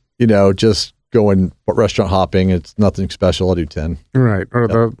just going restaurant hopping, it's nothing special. I'll do 10. Right, or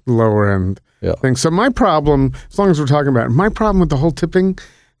the lower end thing. So my problem, as long as we're talking about it, my problem with the whole tipping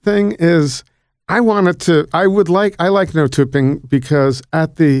thing is I like no tipping, because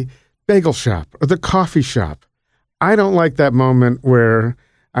at the bagel shop or the coffee shop, I don't like that moment where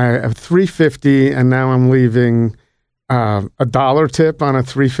I have $3.50 and now I'm leaving $1 tip on a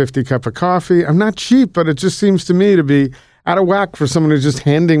 $3.50 cup of coffee. I'm not cheap, but it just seems to me to be out of whack for someone who's just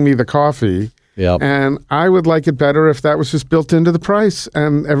handing me the coffee. Yeah. And I would like it better if that was just built into the price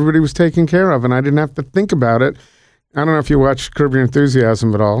and everybody was taken care of and I didn't have to think about it. I don't know if you watch Curb Your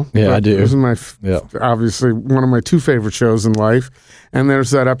Enthusiasm at all. Yeah, I do. This is obviously one of my two favorite shows in life. And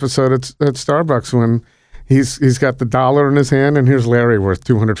there's that episode at Starbucks when he's got the dollar in his hand, and here's Larry worth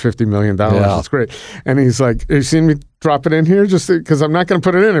 $250 million. Yeah. It's great. And he's like, "Have you seen me drop it in here? Just because I'm not going to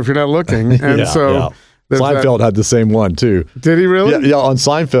put it in if you're not looking." And Seinfeld had the same one too. Did he really? Yeah. On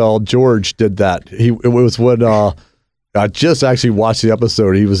Seinfeld, George did that. It was when I just actually watched the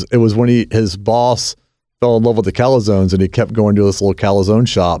episode. It was when his boss fell in love with the calzones, and he kept going to this little calzone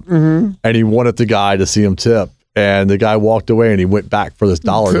shop, and he wanted the guy to see him tip. And the guy walked away, and he went back for this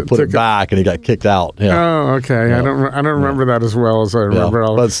dollar to put it back, and he got kicked out. Yeah. Oh, okay. Yeah. I don't remember that as well as I remember.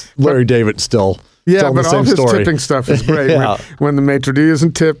 But Larry David still. Yeah, telling but the same all his story. tipping stuff is great. When the maitre d'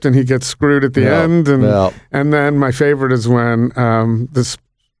 isn't tipped and he gets screwed at the end, and then my favorite is when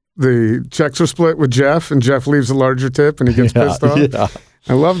the checks are split with Jeff, and Jeff leaves a larger tip, and he gets pissed off. Yeah.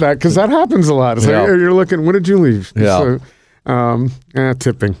 I love that, because that happens a lot. It's like, you're looking, what did you leave? Yeah. So,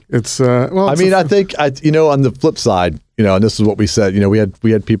 tipping. It's I think on the flip side, and this is what we said. We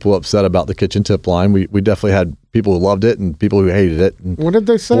had people upset about the kitchen tip line. We definitely had people who loved it and people who hated it. And what did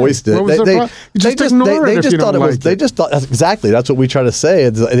they say? Voiced it. What was their problem? You just ignore it if you don't like it. They just thought exactly. That's what we try to say.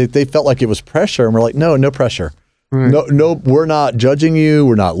 They felt like it was pressure, and we're like, no pressure. Right. No, we're not judging you.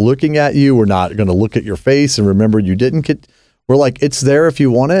 We're not looking at you. We're not going to look at your face and remember you didn't get. We're like, it's there if you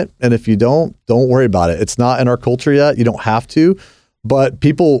want it, and if you don't worry about it. It's not in our culture yet. You don't have to, but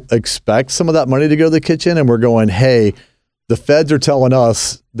people expect some of that money to go to the kitchen, and we're going, hey, the feds are telling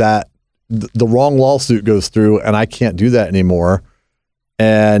us that the wrong lawsuit goes through, and I can't do that anymore.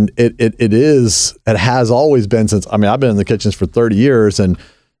 And it has always been since. I mean, I've been in the kitchens for 30 years, and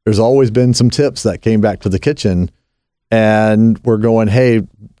there's always been some tips that came back to the kitchen, and we're going, hey,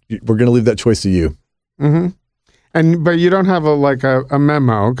 we're going to leave that choice to you. Mm-hmm. But you don't have a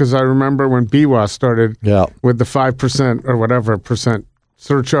memo, because I remember when BWAS started with the 5% or whatever percent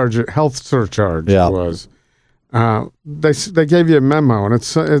surcharge, health surcharge was. They gave you a memo, and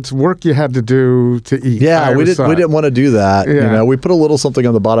it's work you had to do to eat. Yeah, we didn't want to do that. Yeah. We put a little something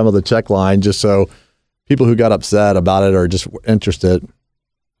on the bottom of the check line just so people who got upset about it or just interested.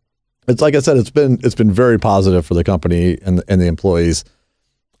 It's like I said, it's been very positive for the company and the employees.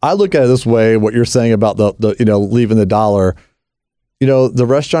 I look at it this way, what you're saying about the leaving the dollar, the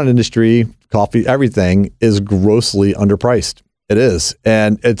restaurant industry, coffee, everything is grossly underpriced. It is.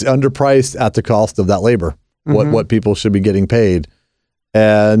 And it's underpriced at the cost of that labor, what people should be getting paid.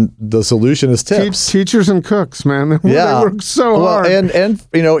 And the solution is tips. Teachers and cooks, man. They work so hard. And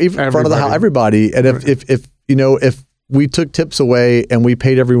you know, even in front of the house, everybody. And if we took tips away and we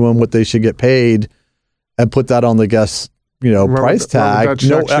paid everyone what they should get paid, and put that on the guest, price tag,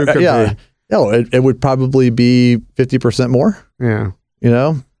 it would probably be 50% more.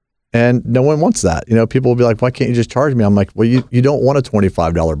 Yeah, and no one wants that. People will be like, "Why can't you just charge me?" I'm like, "Well, you don't want a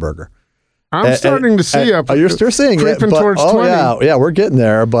 $25 burger." I'm starting to see you're still seeing creeping it, but, towards 20. Yeah, we're getting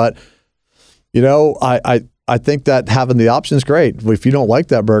there. But I think that having the option is great. If you don't like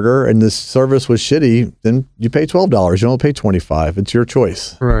that burger and this service was shitty, then you pay $12. You don't pay $25. It's your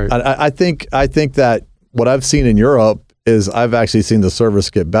choice. Right. I think that what I've seen in Europe is I've actually seen the service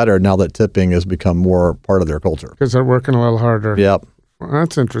get better now that tipping has become more part of their culture. Because they're working a little harder. Yep. Well,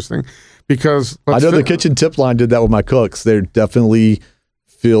 that's interesting. Because I know the kitchen tip line did that with my cooks. They definitely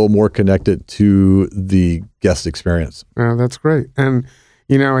feel more connected to the guest experience. That's great. And,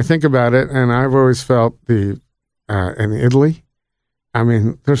 I think about it, and I've always felt in Italy, I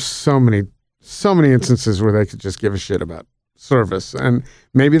mean, there's so many instances where they could just give a shit about service. And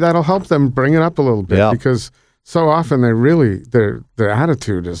maybe that'll help them bring it up a little bit because so often their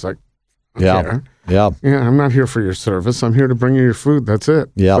attitude is like, care. Yeah, I'm not here for your service. I'm here to bring you your food. That's it.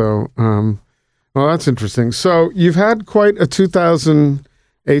 Yeah. So, well, that's interesting. So you've had quite a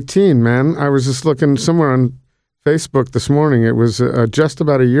 2018, man. I was just looking somewhere on Facebook this morning. It was just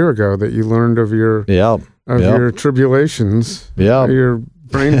about a year ago that you learned of your your tribulations. Yeah, your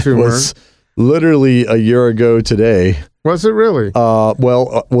brain tumor. It was literally a year ago today. Was it really? It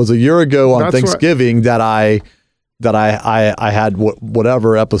was a year ago on Thanksgiving that I had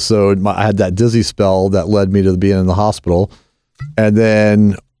whatever episode. I had that dizzy spell that led me to being in the hospital, and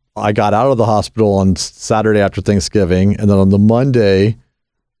then I got out of the hospital on Saturday after Thanksgiving, and then on the Monday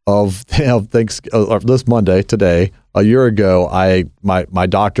of this Monday today, a year ago, my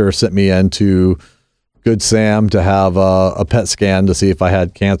doctor sent me into Good Sam to have a PET scan to see if I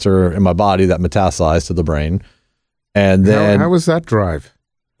had cancer in my body that metastasized to the brain. And then how was that drive?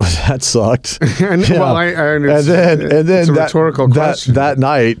 That sucked. And then it's a rhetorical question. That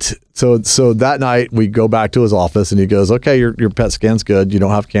night, so that night we go back to his office and he goes, "Okay, your PET scan's good. You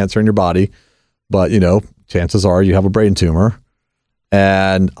don't have cancer in your body, but chances are you have a brain tumor."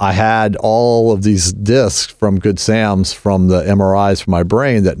 And I had all of these discs from Good Sam's from the MRIs for my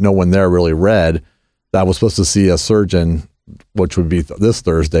brain that no one there really read. That I was supposed to see a surgeon, which would be this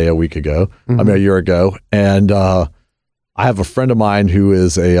Thursday, a year ago. And I have a friend of mine who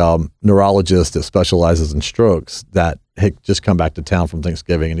is a neurologist that specializes in strokes that had just come back to town from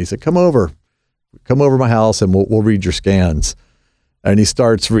Thanksgiving. And he said, come over my house and we'll read your scans. And he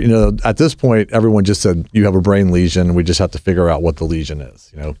starts, at this point, everyone just said, you have a brain lesion. We just have to figure out what the lesion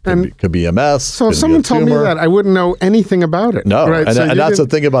is. Could be MS. So if someone told me that, I wouldn't know anything about it. No, right? And that's the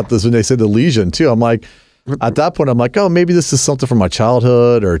thing about this when they say the lesion too. I'm like, at that point, I'm like, oh, maybe this is something from my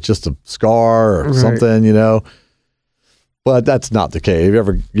childhood or just a scar or something, But that's not the case.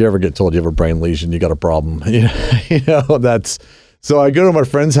 If you ever get told you have a brain lesion, you got a problem. That's. So I go to my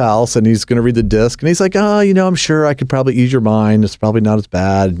friend's house and he's going to read the disc and he's like, "Oh, I'm sure I could probably ease your mind. It's probably not as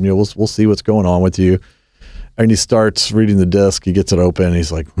bad. We'll see what's going on with you." And he starts reading the disc. He gets it open and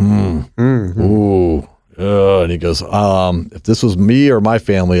he's like, ooh, and he goes, "If this was me or my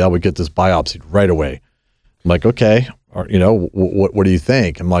family, I would get this biopsied right away." I'm like, "Okay, or, what do you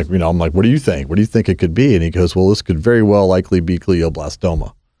think?" I'm like, "What do you think? What do you think it could be?" And he goes, "Well, this could very well likely be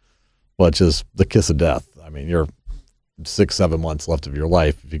glioblastoma, which is the kiss of death. I mean, you're 6-7 months left of your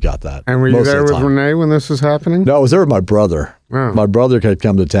life if you got that." And were you there with Renee when this was happening? No, I was there with my brother. Wow. My brother had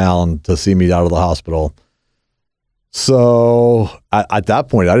come to town to see me out of the hospital. So at that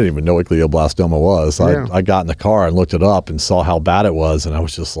point, I didn't even know what glioblastoma was. I got in the car and looked it up and saw how bad it was. And I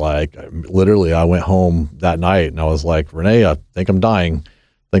was just like, literally, I went home that night and I was like, "Renee, I think I'm dying.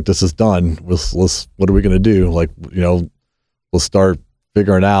 I think this is done. What are we going to do? We'll start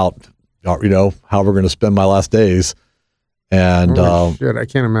figuring out, how we're going to spend my last days." And shit, I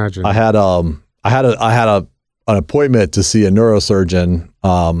can't imagine. I had an appointment to see a neurosurgeon,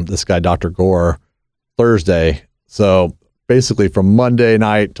 this guy, Dr. Gore, Thursday. So basically from Monday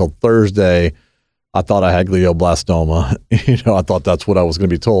night till Thursday, I thought I had glioblastoma. I thought that's what I was going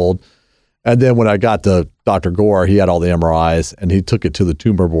to be told. And then when I got to Dr. Gore, he had all the MRIs and he took it to the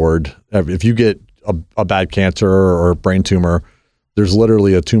tumor board. If you get a bad cancer or a brain tumor, there's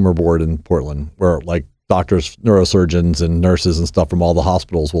literally a tumor board in Portland where doctors, neurosurgeons, and nurses and stuff from all the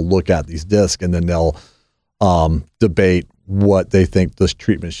hospitals will look at these discs and then they'll debate what they think this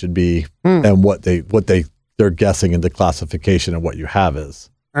treatment should be and what they're guessing in the classification of what you have is.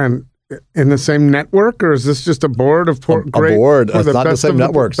 And in the same network, or is this just a board of a board? It's not the same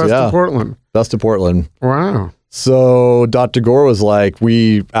networks. Best of Portland. Best of Portland. Wow. So Dr. Gore was like,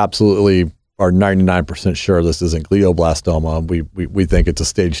 we absolutely are 99% sure this isn't glioblastoma. We think it's a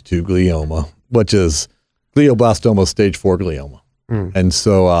stage 2 glioma, which is glioblastoma stage 4 glioma. And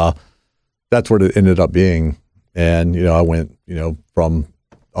so that's what it ended up being. And, I went, from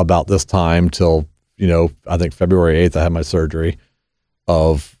about this time till, I think February 8th, I had my surgery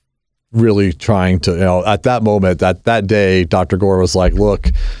of really trying to, at that moment, that day, Dr. Gore was like, look,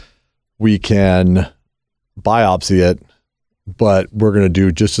 we can biopsy it, but we're going to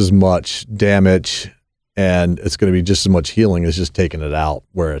do just as much damage and it's going to be just as much healing as just taking it out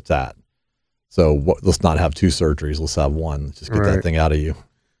where it's at. So let's not have 2 surgeries. Let's have one. Let's just get that thing out of you.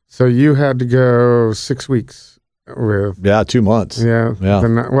 So you had to go 6 weeks with... Yeah, 2 months. Yeah.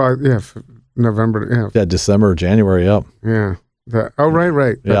 November. Yeah. December, January. Yep. Yeah.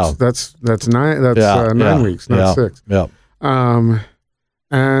 Right. That's 9 weeks, not 6. Yeah.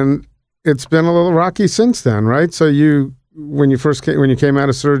 And it's been a little rocky since then, right? So when you came out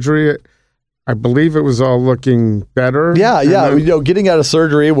of surgery, I believe it was all looking better. Yeah. Getting out of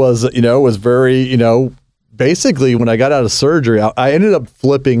surgery was very, basically when I got out of surgery, I ended up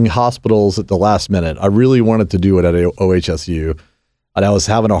flipping hospitals at the last minute. I really wanted to do it at OHSU. And I was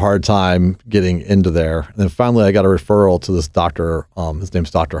having a hard time getting into there. And then finally I got a referral to this doctor. His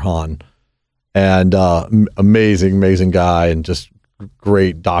name's Dr. Hahn. And amazing guy and just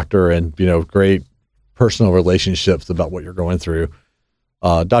great doctor and, great personal relationships about what you're going through.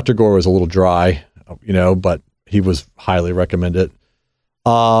 Dr. Gore was a little dry, but he was highly recommended.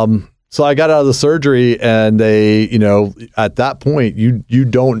 So I got out of the surgery and they, at that point, you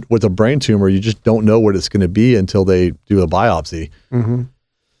don't, with a brain tumor, you just don't know what it's going to be until they do a biopsy. Mm-hmm.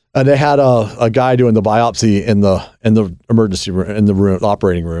 And they had a guy doing the biopsy in the emergency room, in the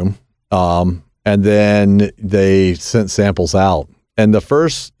operating room. And then they sent samples out. And the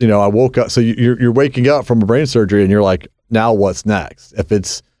first, I woke up, so you're waking up from a brain surgery and you're like, now what's next? If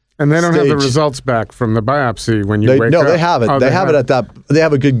it's, and they don't have the results back from the biopsy when you wake up? No, they have it. They have it at that. They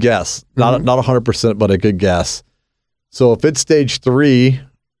have a good guess. Not 100%, but a good guess. So if it's stage 3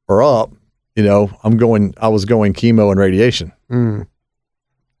 or up, I was going chemo and radiation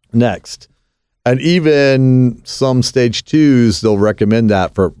next. And even some stage 2s, they'll recommend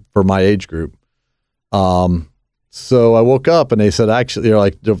that for my age group. So I woke up and they said, actually,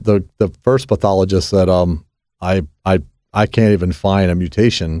 the first pathologist said, I can't even find a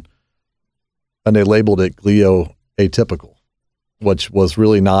mutation. And they labeled it glioatypical, which was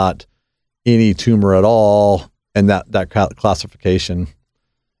really not any tumor at all. And that classification.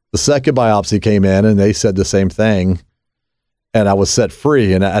 The second biopsy came in and they said the same thing. And I was set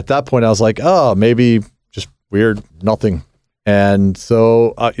free. And at that point I was like, oh, maybe just weird, nothing. And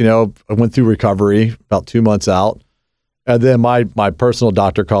so, I went through recovery about 2 months out. And then my personal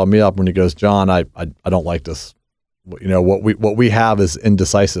doctor called me up and he goes, John, I don't like this. What we have is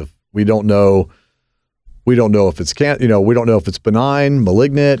indecisive. We don't know if it's we don't know if it's benign,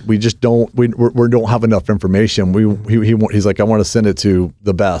 malignant. We just don't don't have enough information. He's like, I want to send it to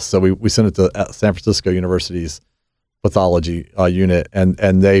the best. So we sent it to San Francisco University's pathology unit, and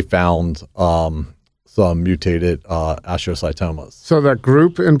they found some mutated astrocytomas. So that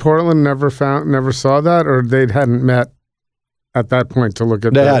group in Portland never saw that, or they hadn't met at that point to look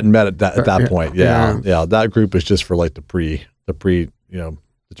at. They hadn't met at that point. Yeah. That group is just for like the pre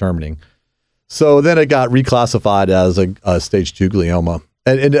determining. So then it got reclassified as a stage 2 glioma.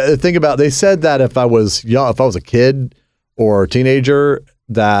 And the thing about, they said that if I was a kid or a teenager,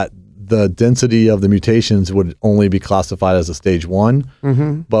 that the density of the mutations would only be classified as a stage 1.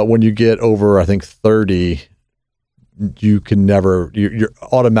 Mm-hmm. But when you get over, I think 30, you can never, you're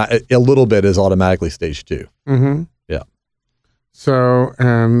automatic, a little bit is automatically stage 2. Mm-hmm. Yeah. So,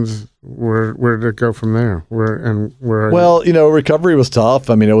 and where did it go from there? Well, recovery was tough.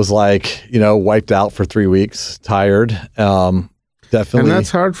 I mean, it was like, wiped out for 3 weeks, tired. Definitely. And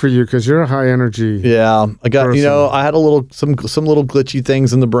that's hard for you because you're a high energy. Yeah. I got, person. I had some little glitchy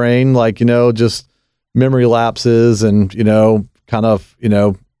things in the brain, like, just memory lapses and, kind of,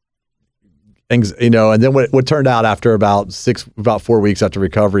 and then what turned out after about 4 weeks after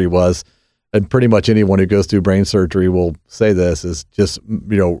recovery was, and pretty much anyone who goes through brain surgery will say this, is just,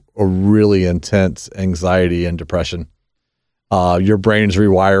 a really intense anxiety and depression. Your brain's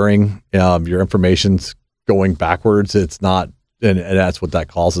rewiring, your information's going backwards. It's not, and that's what that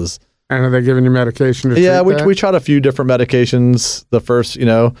causes. And are they giving you medication to treat that? We tried a few different medications. The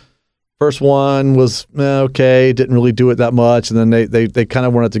first one was okay, didn't really do it that much. And then they kind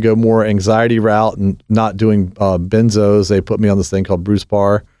of wanted to go more anxiety route and not doing benzos. They put me on this thing called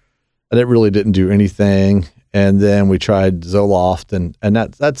Brucepar. it really didn't do anything. And then we tried Zoloft, and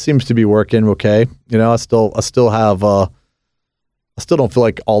that seems to be working okay. You know, I still have I still don't feel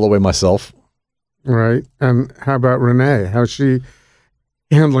like all the way myself. Right. And how about Renee? How's she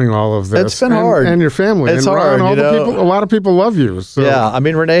handling all of this? It's been hard. And your family. It's and hard, all the people, a lot of people love you. So. Yeah. I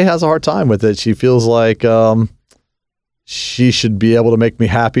mean, Renee has a hard time with it. She feels like she should be able to make me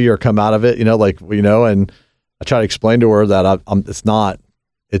happy or come out of it, and I try to explain to her that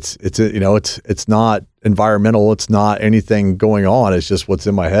it's not environmental. It's not anything going on. It's just what's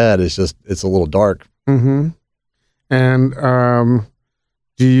in my head. It's a little dark. Mm-hmm. And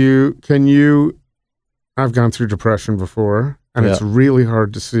I've gone through depression before, and it's really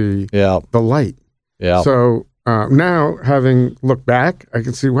hard to see the light. Yeah. So now, having looked back, I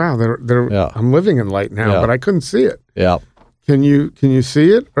can see, wow, I'm living in light now, but I couldn't see it. Yeah. Can you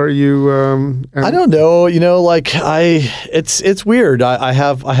see it? Or are you? I don't know. It's weird. I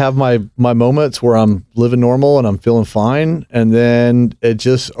have my moments where I'm living normal and I'm feeling fine, and then it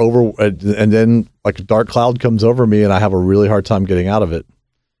just and then like a dark cloud comes over me, and I have a really hard time getting out of it.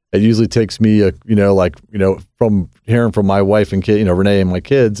 It usually takes me from hearing from my wife and kid, Renee and my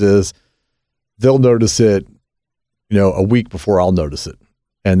kids, is they'll notice it, a week before I'll notice it.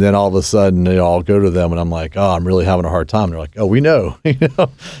 And then all of a sudden, I'll go to them and I'm like, oh, I'm really having a hard time. And they're like, oh, we know,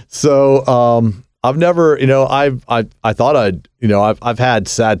 So I've never, I thought I've had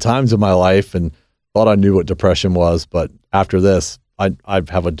sad times in my life and thought I knew what depression was. But after this, I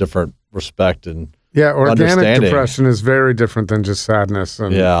have a different respect and organic depression is very different than just sadness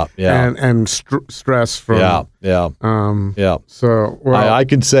and stress from So I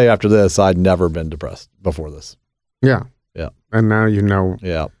can say after this, I'd never been depressed before this. Yeah. And now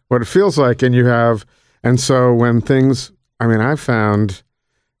what it feels like, and so when things, I found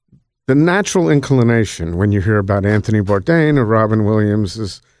the natural inclination when you hear about Anthony Bourdain or Robin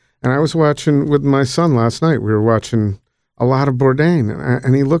Williams and I was watching with my son last night, we were watching a lot of Bourdain,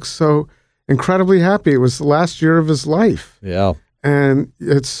 and he looks so incredibly happy. It was the last year of his life. Yeah. And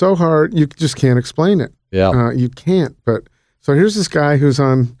it's so hard, you just can't explain it. Yeah. You can't, but so here's this guy who's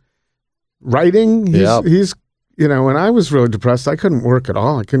on writing, he's when I was really depressed, I couldn't work at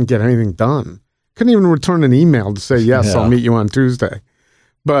all. I couldn't get anything done. Couldn't even return an email to say, yes, I'll meet you on Tuesday.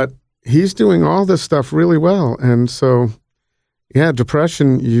 But he's doing all this stuff really well. And so,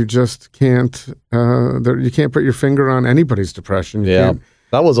 depression, you just can't, you can't put your finger on anybody's depression. That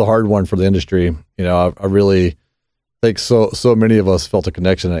was a hard one for the industry. I really think so many of us felt a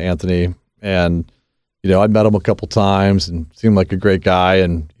connection to Anthony. And, I met him a couple times and seemed like a great guy.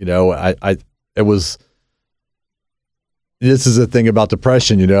 And, it was... This is the thing about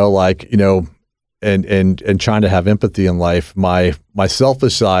depression, and trying to have empathy in life. My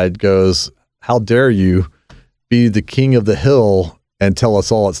selfish side goes, how dare you be the king of the hill and tell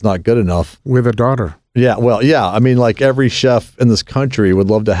us all it's not good enough? With a daughter. Yeah, well, yeah. I mean, like every chef in this country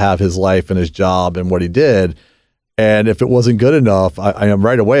would love to have his life and his job and what he did. And if it wasn't good enough, I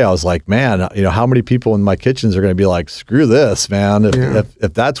right away I was like, man, how many people in my kitchens are going to be like, screw this, man.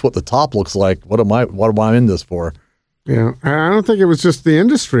 If that's what the top looks like, what am I in this for? Yeah, I don't think it was just the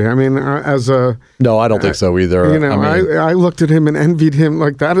industry. I mean, no, I don't think so either. I looked at him and envied him.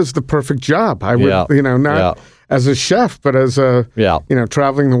 Like that is the perfect job. I would, not as a chef, but as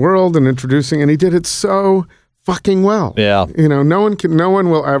traveling the world and introducing. And he did it so fucking well. Yeah, no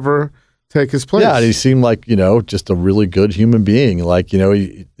one will ever take his place. Yeah, and he seemed like just a really good human being. Like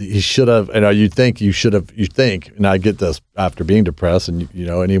he should have. You think, and I get this after being depressed, and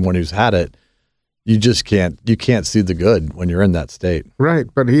anyone who's had it. You just can't see the good when you're in that state. Right.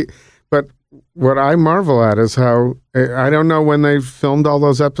 But what I marvel at is how, I don't know when they filmed all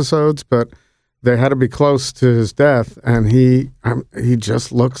those episodes, but they had to be close to his death, and he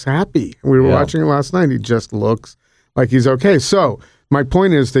just looks happy. We were watching it last night. He just looks like he's okay. So my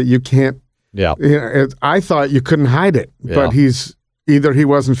point is that you can't, I thought you couldn't hide it, but he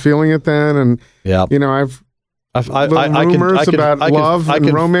wasn't feeling it then. And, rumors about love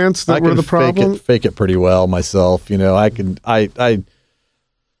and romance that were the problem. Fake it pretty well myself. Trust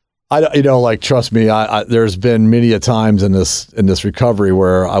me. There's been many a times in this recovery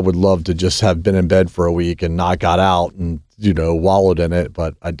where I would love to just have been in bed for a week and not got out and wallowed in it,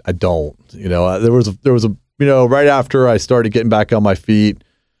 but I don't. There was a right after I started getting back on my feet,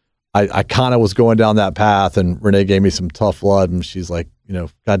 I kind of was going down that path, and Renee gave me some tough love, and she's like,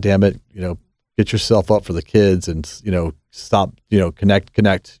 God damn it, get yourself up for the kids and, stop, connect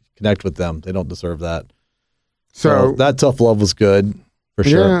with them. They don't deserve that. So that tough love was good for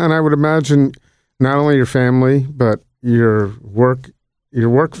sure. Yeah. And I would imagine not only your family, but your work your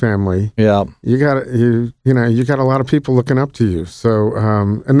work family, Yeah. you got you got a lot of people looking up to you. So,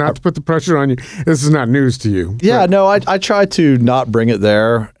 and not to put the pressure on you, this is not news to you. Yeah, no, I try to not bring it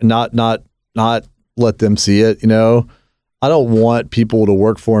there, not let them see it. I don't want people to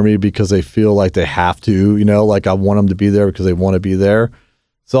work for me because they feel like they have to. Like I want them to be there because they want to be there.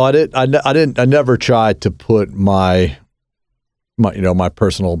 So I never tried to put my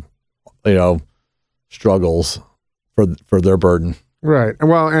personal, struggles for their burden. Right.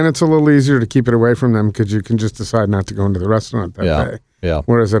 Well, and it's a little easier to keep it away from them because you can just decide not to go into the restaurant that day. Yeah.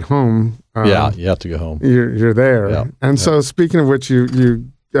 Whereas at home, you have to go home. You're there. Yeah. And so, speaking of which,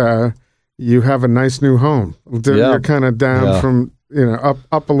 you have a nice new home. You're kind of down from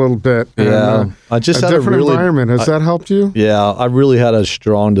up a little bit. And, I just had different environment. Has that helped you? Yeah, I really had a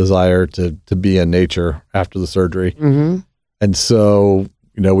strong desire to be in nature after the surgery, and so.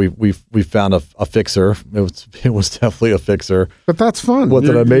 We found a fixer. It was definitely a fixer. But that's fun. With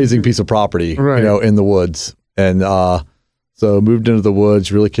an amazing piece of property, right. In the woods. And so moved into the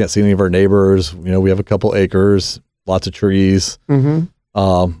woods, really can't see any of our neighbors. We have a couple acres, lots of trees,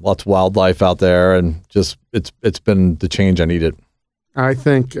 lots of wildlife out there. And just, it's been the change I needed. I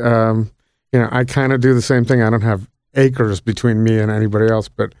think, I kind of do the same thing. I don't have acres between me and anybody else,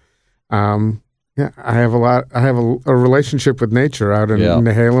 but, yeah, I have a relationship with nature out in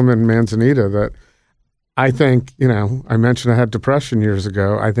Nehalem and Manzanita that I think, I mentioned I had depression years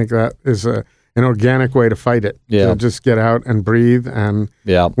ago. I think that is an organic way to fight it. Yeah. To just get out and breathe. And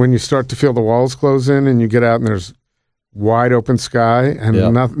when you start to feel the walls close in and you get out and there's wide open sky and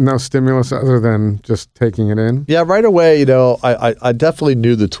no stimulus other than just taking it in. Yeah, right away, I definitely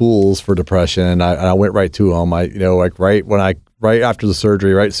knew the tools for depression. I went right to them. Right after the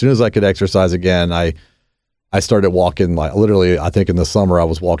surgery, right as soon as I could exercise again, I started walking literally. I think in the summer I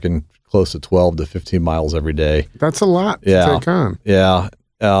was walking close to 12 to 15 miles every day. That's a lot to take on. Yeah,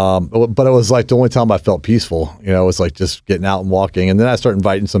 but it was like the only time I felt peaceful. It was like just getting out and walking, and then I started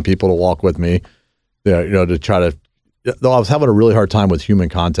inviting some people to walk with me. To try to. Though I was having a really hard time with human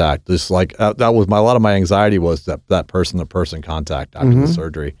contact. Just like that was a lot of my anxiety was that person-to-person contact after the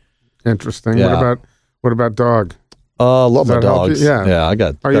surgery. Interesting. Yeah. What about dog? Love my dogs. Yeah, I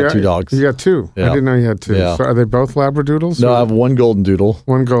got 2 dogs. You got 2? Yeah. I didn't know you had 2. Yeah. So are they both Labradoodles? No, I have one golden doodle.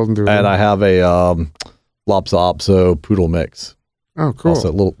 One golden doodle. And I have a Lhasa poodle mix. Oh, cool.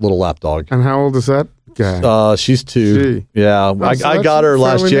 Also a little lap dog. And how old is that guy? She's 2. Yeah, I got her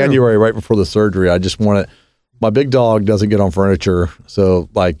last January right before the surgery. I just wanted, my big dog doesn't get on furniture. So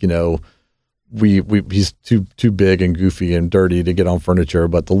he's too big and goofy and dirty to get on furniture,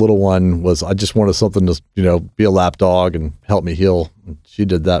 but the little one I just wanted something to be a lap dog and help me heal. And she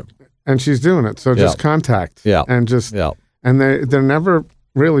did that, and she's doing it. So just contact, and just and they're never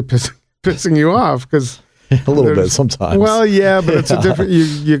really pissing you off because a little bit sometimes. Well, yeah, but it's a different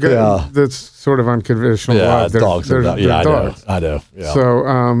you got that's sort of unconditional love. Dogs. They're dogs. I know.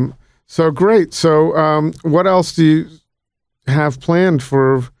 Yeah. So great. So what else do you have planned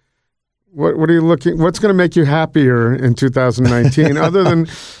for? What are you looking? What's going to make you happier in 2019? Other than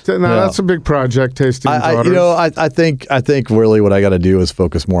that's a big project, tasting daughters. I think really what I got to do is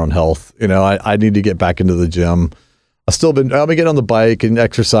focus more on health. I need to get back into the gym. I've been getting on the bike and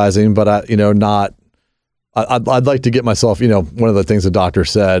exercising, but I'd like to get myself. One of the things the doctor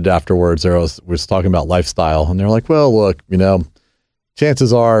said afterwards, was talking about lifestyle, and they're like, well, look,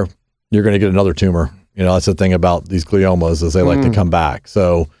 chances are you're going to get another tumor. That's the thing about these gliomas is they like to come back.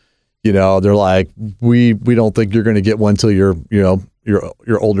 So. They're like, we don't think you're going to get one till your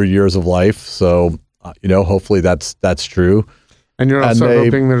older years of life. So, hopefully that's true. And you're also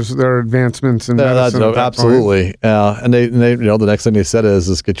hoping there are advancements in medicine. Absolutely. And they the next thing they said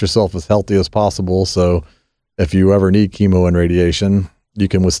is get yourself as healthy as possible. So if you ever need chemo and radiation, you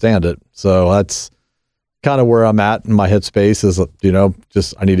can withstand it. So that's kind of where I'm at in my headspace is,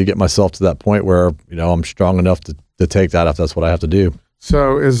 just I need to get myself to that point where, I'm strong enough to take that if that's what I have to do.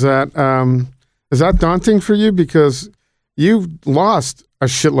 So is that daunting for you? Because you've lost a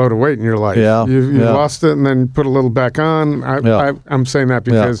shitload of weight in your life. Yeah, you've lost it and then put a little back on. I'm saying that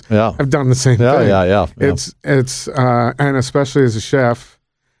because I've done the same thing. Yeah. It's and especially as a chef.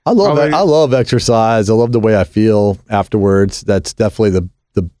 I love exercise. I love the way I feel afterwards. That's definitely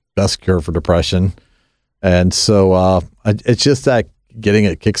the best cure for depression. And so it's just that getting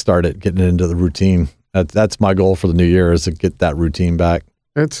it kickstarted, getting it into the routine. That's my goal for the new year is to get that routine back.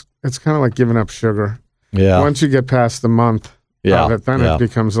 It's kind of like giving up sugar. Yeah. Once you get past the month of it, then it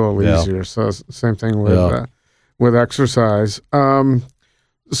becomes a little easier. So same thing with exercise.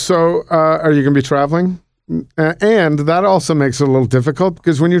 So are you going to be traveling And that also makes it a little difficult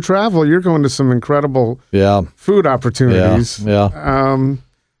because when you travel, you're going to some incredible food opportunities. Yeah.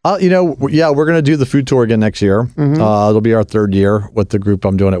 We're going to do the food tour again next year. It'll be our third year with the group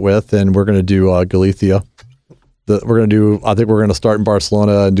I'm doing it with, and we're going to do Galicia. I think we're going to start in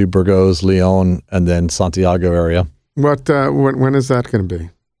Barcelona and do Burgos, Lyon, and then Santiago area. When is that going to be?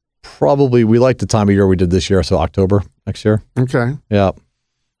 Probably, we like the time of year we did this year, so October next year. Okay. Yeah.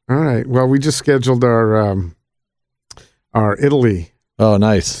 All right. Well, we just scheduled our Italy. Oh,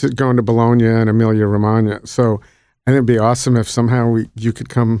 nice. Going to Bologna and Emilia Romagna. So I think it'd be awesome if somehow you could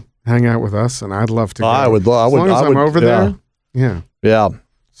come hang out with us, and I'd love to go. I would. As long as I'm over there. Yeah. Yeah.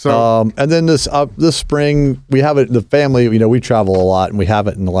 So, and then this spring we have it. The family, we travel a lot, and we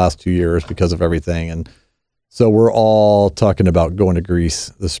haven't in the last 2 years because of everything, and so we're all talking about going to Greece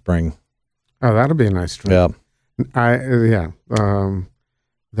this spring. Oh, that'll be a nice trip. Yeah.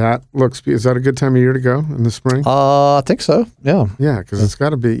 Is that a good time of year to go in the spring? I think so. Yeah. Yeah, because it's got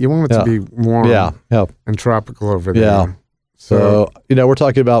to be. You want it to be warm. Yeah. And tropical over there. Yeah. So we're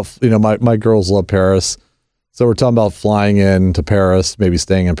talking about my girls love Paris. So we're talking about flying into Paris, maybe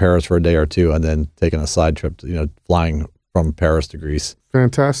staying in Paris for a day or two, and then taking a side trip to, flying from Paris to Greece.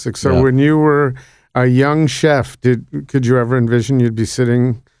 Fantastic. So when you were a young chef, could you ever envision you'd be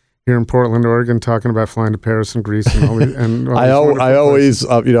sitting here in Portland, Oregon, talking about flying to Paris and Greece and all these?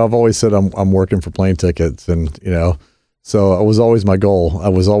 I've always said I'm working for plane tickets, and so it was always my goal. I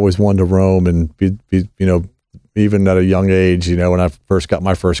was always one to roam and be even at a young age. When I first got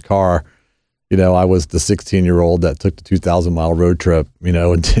my first car. I was the 16-year-old that took the 2,000-mile road trip,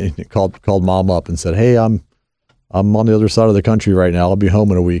 and called mom up and said, "Hey, I'm on the other side of the country right now. I'll be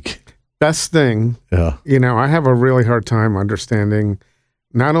home in a week." Best thing, I have a really hard time understanding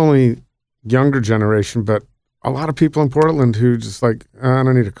not only younger generation, but a lot of people in Portland who just like, I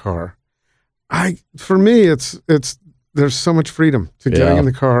don't need a car. For me, it's there's so much freedom to getting in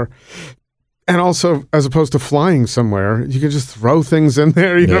the car. And also, as opposed to flying somewhere, you can just throw things in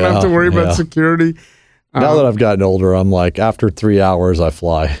there. You don't have to worry about security. Now that I've gotten older, I'm like, after 3 hours, I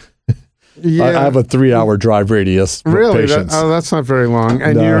fly. I have a 3-hour drive radius. Really? That's not very long.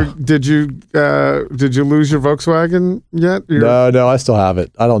 And did you lose your Volkswagen yet? No, I still have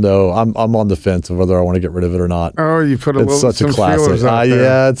it. I don't know. I'm on the fence of whether I want to get rid of it or not. Oh, you put It's such a classic.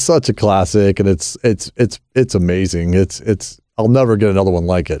 It's such a classic, and it's amazing. I'll never get another one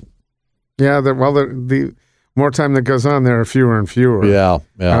like it. Yeah, the more time that goes on, there are fewer and fewer. Yeah.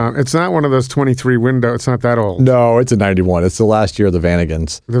 It's not one of those 23 window. It's not that old. No, it's a 91. It's the last year of the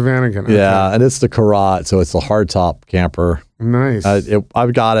Vanagons. The Vanagon. Okay. Yeah, and it's the Karat, so it's the hardtop camper. Nice.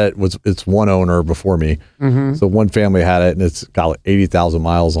 I've got it. It's one owner before me. Mm-hmm. So one family had it, and it's got like 80,000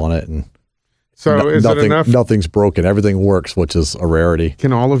 miles on it. And so is it enough? Nothing's broken. Everything works, which is a rarity.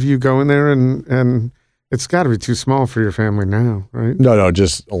 Can all of you go in there and it's got to be too small for your family now, right? No,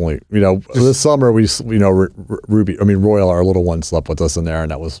 just only, this summer Royal, our little one, slept with us in there, and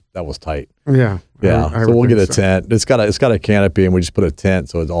that was tight. Yeah. Yeah. So we'll get a tent. It's got a canopy, and we just put a tent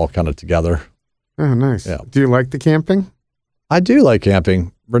so it's all kind of together. Oh, nice. Yeah. Do you like the camping? I do like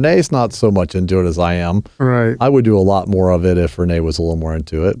camping. Renee's not so much into it as I am. Right. I would do a lot more of it if Renee was a little more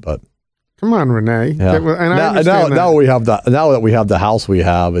into it, but. Come on, Renee. Yeah. Now we have now that we have the house we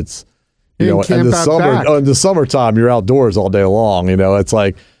have, it's, in the summertime, you're outdoors all day long. It's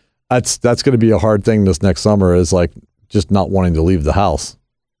like that's going to be a hard thing this next summer, is like just not wanting to leave the house.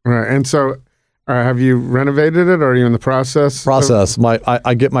 Right. And so, have you renovated it, or are you in the process?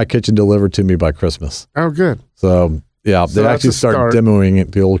 I get my kitchen delivered to me by Christmas. Oh, good. So they actually start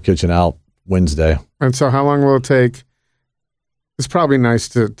demoing the old kitchen out Wednesday. And so, how long will it take? It's probably nice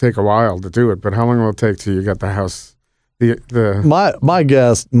to take a while to do it, but how long will it take till you got the house? My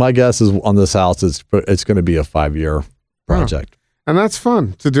guess is on this house it's going to be a 5-year project. And that's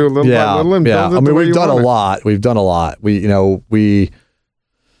fun to do a little by little and build it. I mean, we've done a lot. We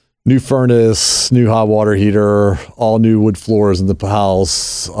new furnace, new hot water heater, all new wood floors in the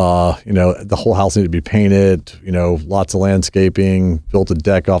house. The whole house needed to be painted. Lots of landscaping. Built a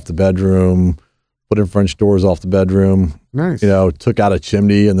deck off the bedroom. Put in French doors off the bedroom. Nice. Took out a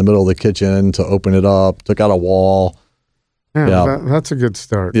chimney in the middle of the kitchen to open it up. Took out a wall. Yeah. That's a good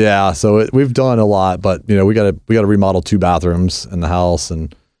start. Yeah, so we've done a lot, but we got to remodel 2 bathrooms in the house,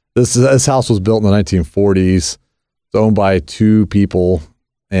 and this house was built in the 1940s. It's owned by 2 people,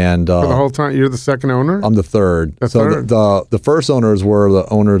 and for the whole time you're the second owner. I'm the third. The first owners were the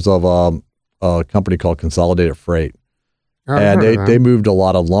owners of a company called Consolidated Freight, and they moved a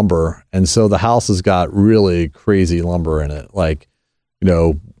lot of lumber, and so the house has got really crazy lumber in it, like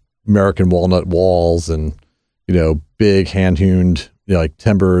American walnut walls and big hand-hewn, like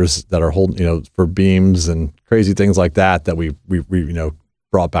timbers that are holding, for beams and crazy things like that we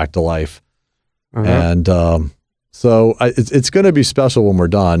brought back to life. Uh-huh. And so it's going to be special when we're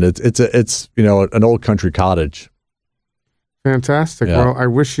done. It's an old country cottage. Fantastic. Yeah. Well, I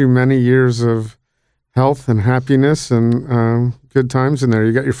wish you many years of health and happiness and good times in there.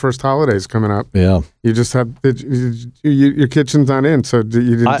 You got your first holidays coming up. Yeah. You just have your kitchen's not in, so you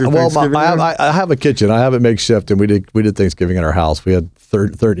didn't do Thanksgiving. I have a kitchen. I have it makeshift, and we did Thanksgiving in our house. We had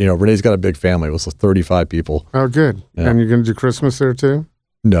 30. Renee's got a big family. It was 35 people. Oh, good. Yeah. And you're going to do Christmas there too?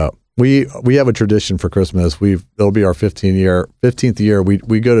 No. We have a tradition for Christmas. It'll be our 15th year.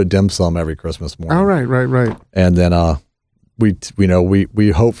 We go to dim sum every Christmas morning. Oh, right. And then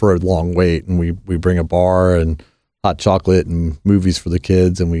we hope for a long wait, and we bring a bar and hot chocolate and movies for the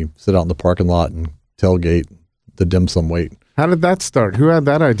kids, and we sit out in the parking lot and tailgate the dim sum wait. How did that start? Who had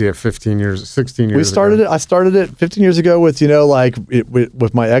that idea 16 years ago? I started it 15 years ago with,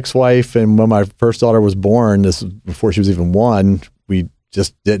 with my ex-wife, and when my first daughter was born, this was before she was even one, we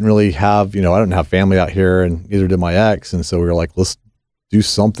just didn't really have, I didn't have family out here, and neither did my ex. And so we were like, let's do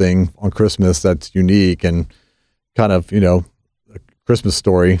something on Christmas that's unique, and kind of, a Christmas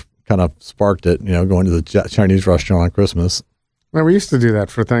story kind of sparked it, going to the Chinese restaurant on Christmas. Well, we used to do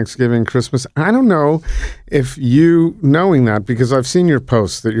that for Thanksgiving, Christmas. I don't know if you, knowing that, because I've seen your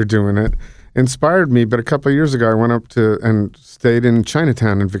posts that you're doing it, inspired me. But a couple of years ago, I went up to and stayed in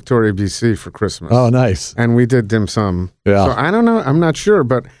Chinatown in Victoria, BC for Christmas. Oh, nice. And we did dim sum. Yeah. So I don't know. I'm not sure,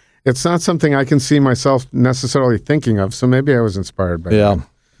 but it's not something I can see myself necessarily thinking of. So maybe I was inspired by that.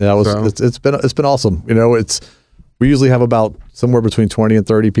 Yeah. It's been awesome. We usually have about somewhere between 20 and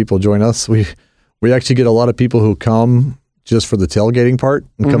 30 people join us. We actually get a lot of people who come just for the tailgating part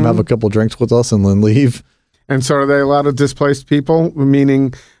and come have a couple drinks with us and then leave. And so are they a lot of displaced people?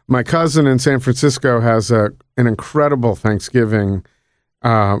 Meaning my cousin in San Francisco has an incredible Thanksgiving,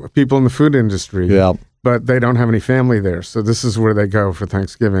 people in the food industry. Yeah. But they don't have any family there. So this is where they go for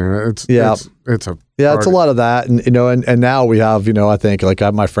Thanksgiving. It's a lot of that. And now we have, I think like I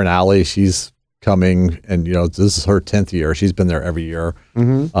have my friend Allie, she's coming, and this is her 10th year. She's been there every year.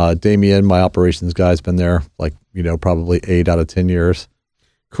 Damien, my operations guy, has been there like probably 8 out of 10 years.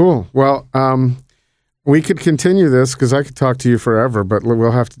 Cool. Well, we could continue this because I could talk to you forever, but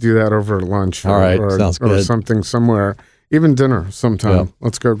we'll have to do that over lunch. All right, sounds good. Or something somewhere, even dinner sometime. Yeah.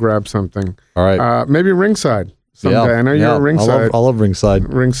 Let's go grab something. All right. Maybe Ringside someday. Yeah. I know you're a Ringside. I love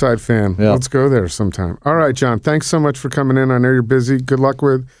Ringside. Ringside fan. Yeah. Let's go there sometime. All right, John. Thanks so much for coming in. I know you're busy. Good luck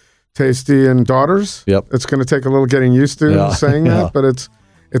with Tasty and Daughters. Yep. It's going to take a little getting used to saying that, but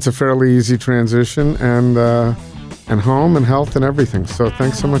it's a fairly easy transition, and home and health and everything. So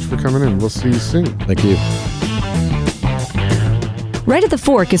thanks so much for coming in. We'll see you soon. Thank you. Right at the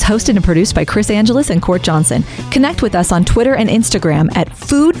Fork is hosted and produced by Chris Angeles and Court Johnson. Connect with us on Twitter and Instagram at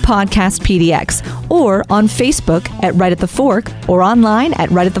Food Podcast PDX, or on Facebook at Right at the Fork, or online at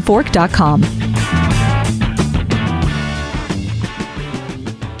rightatthefork.com.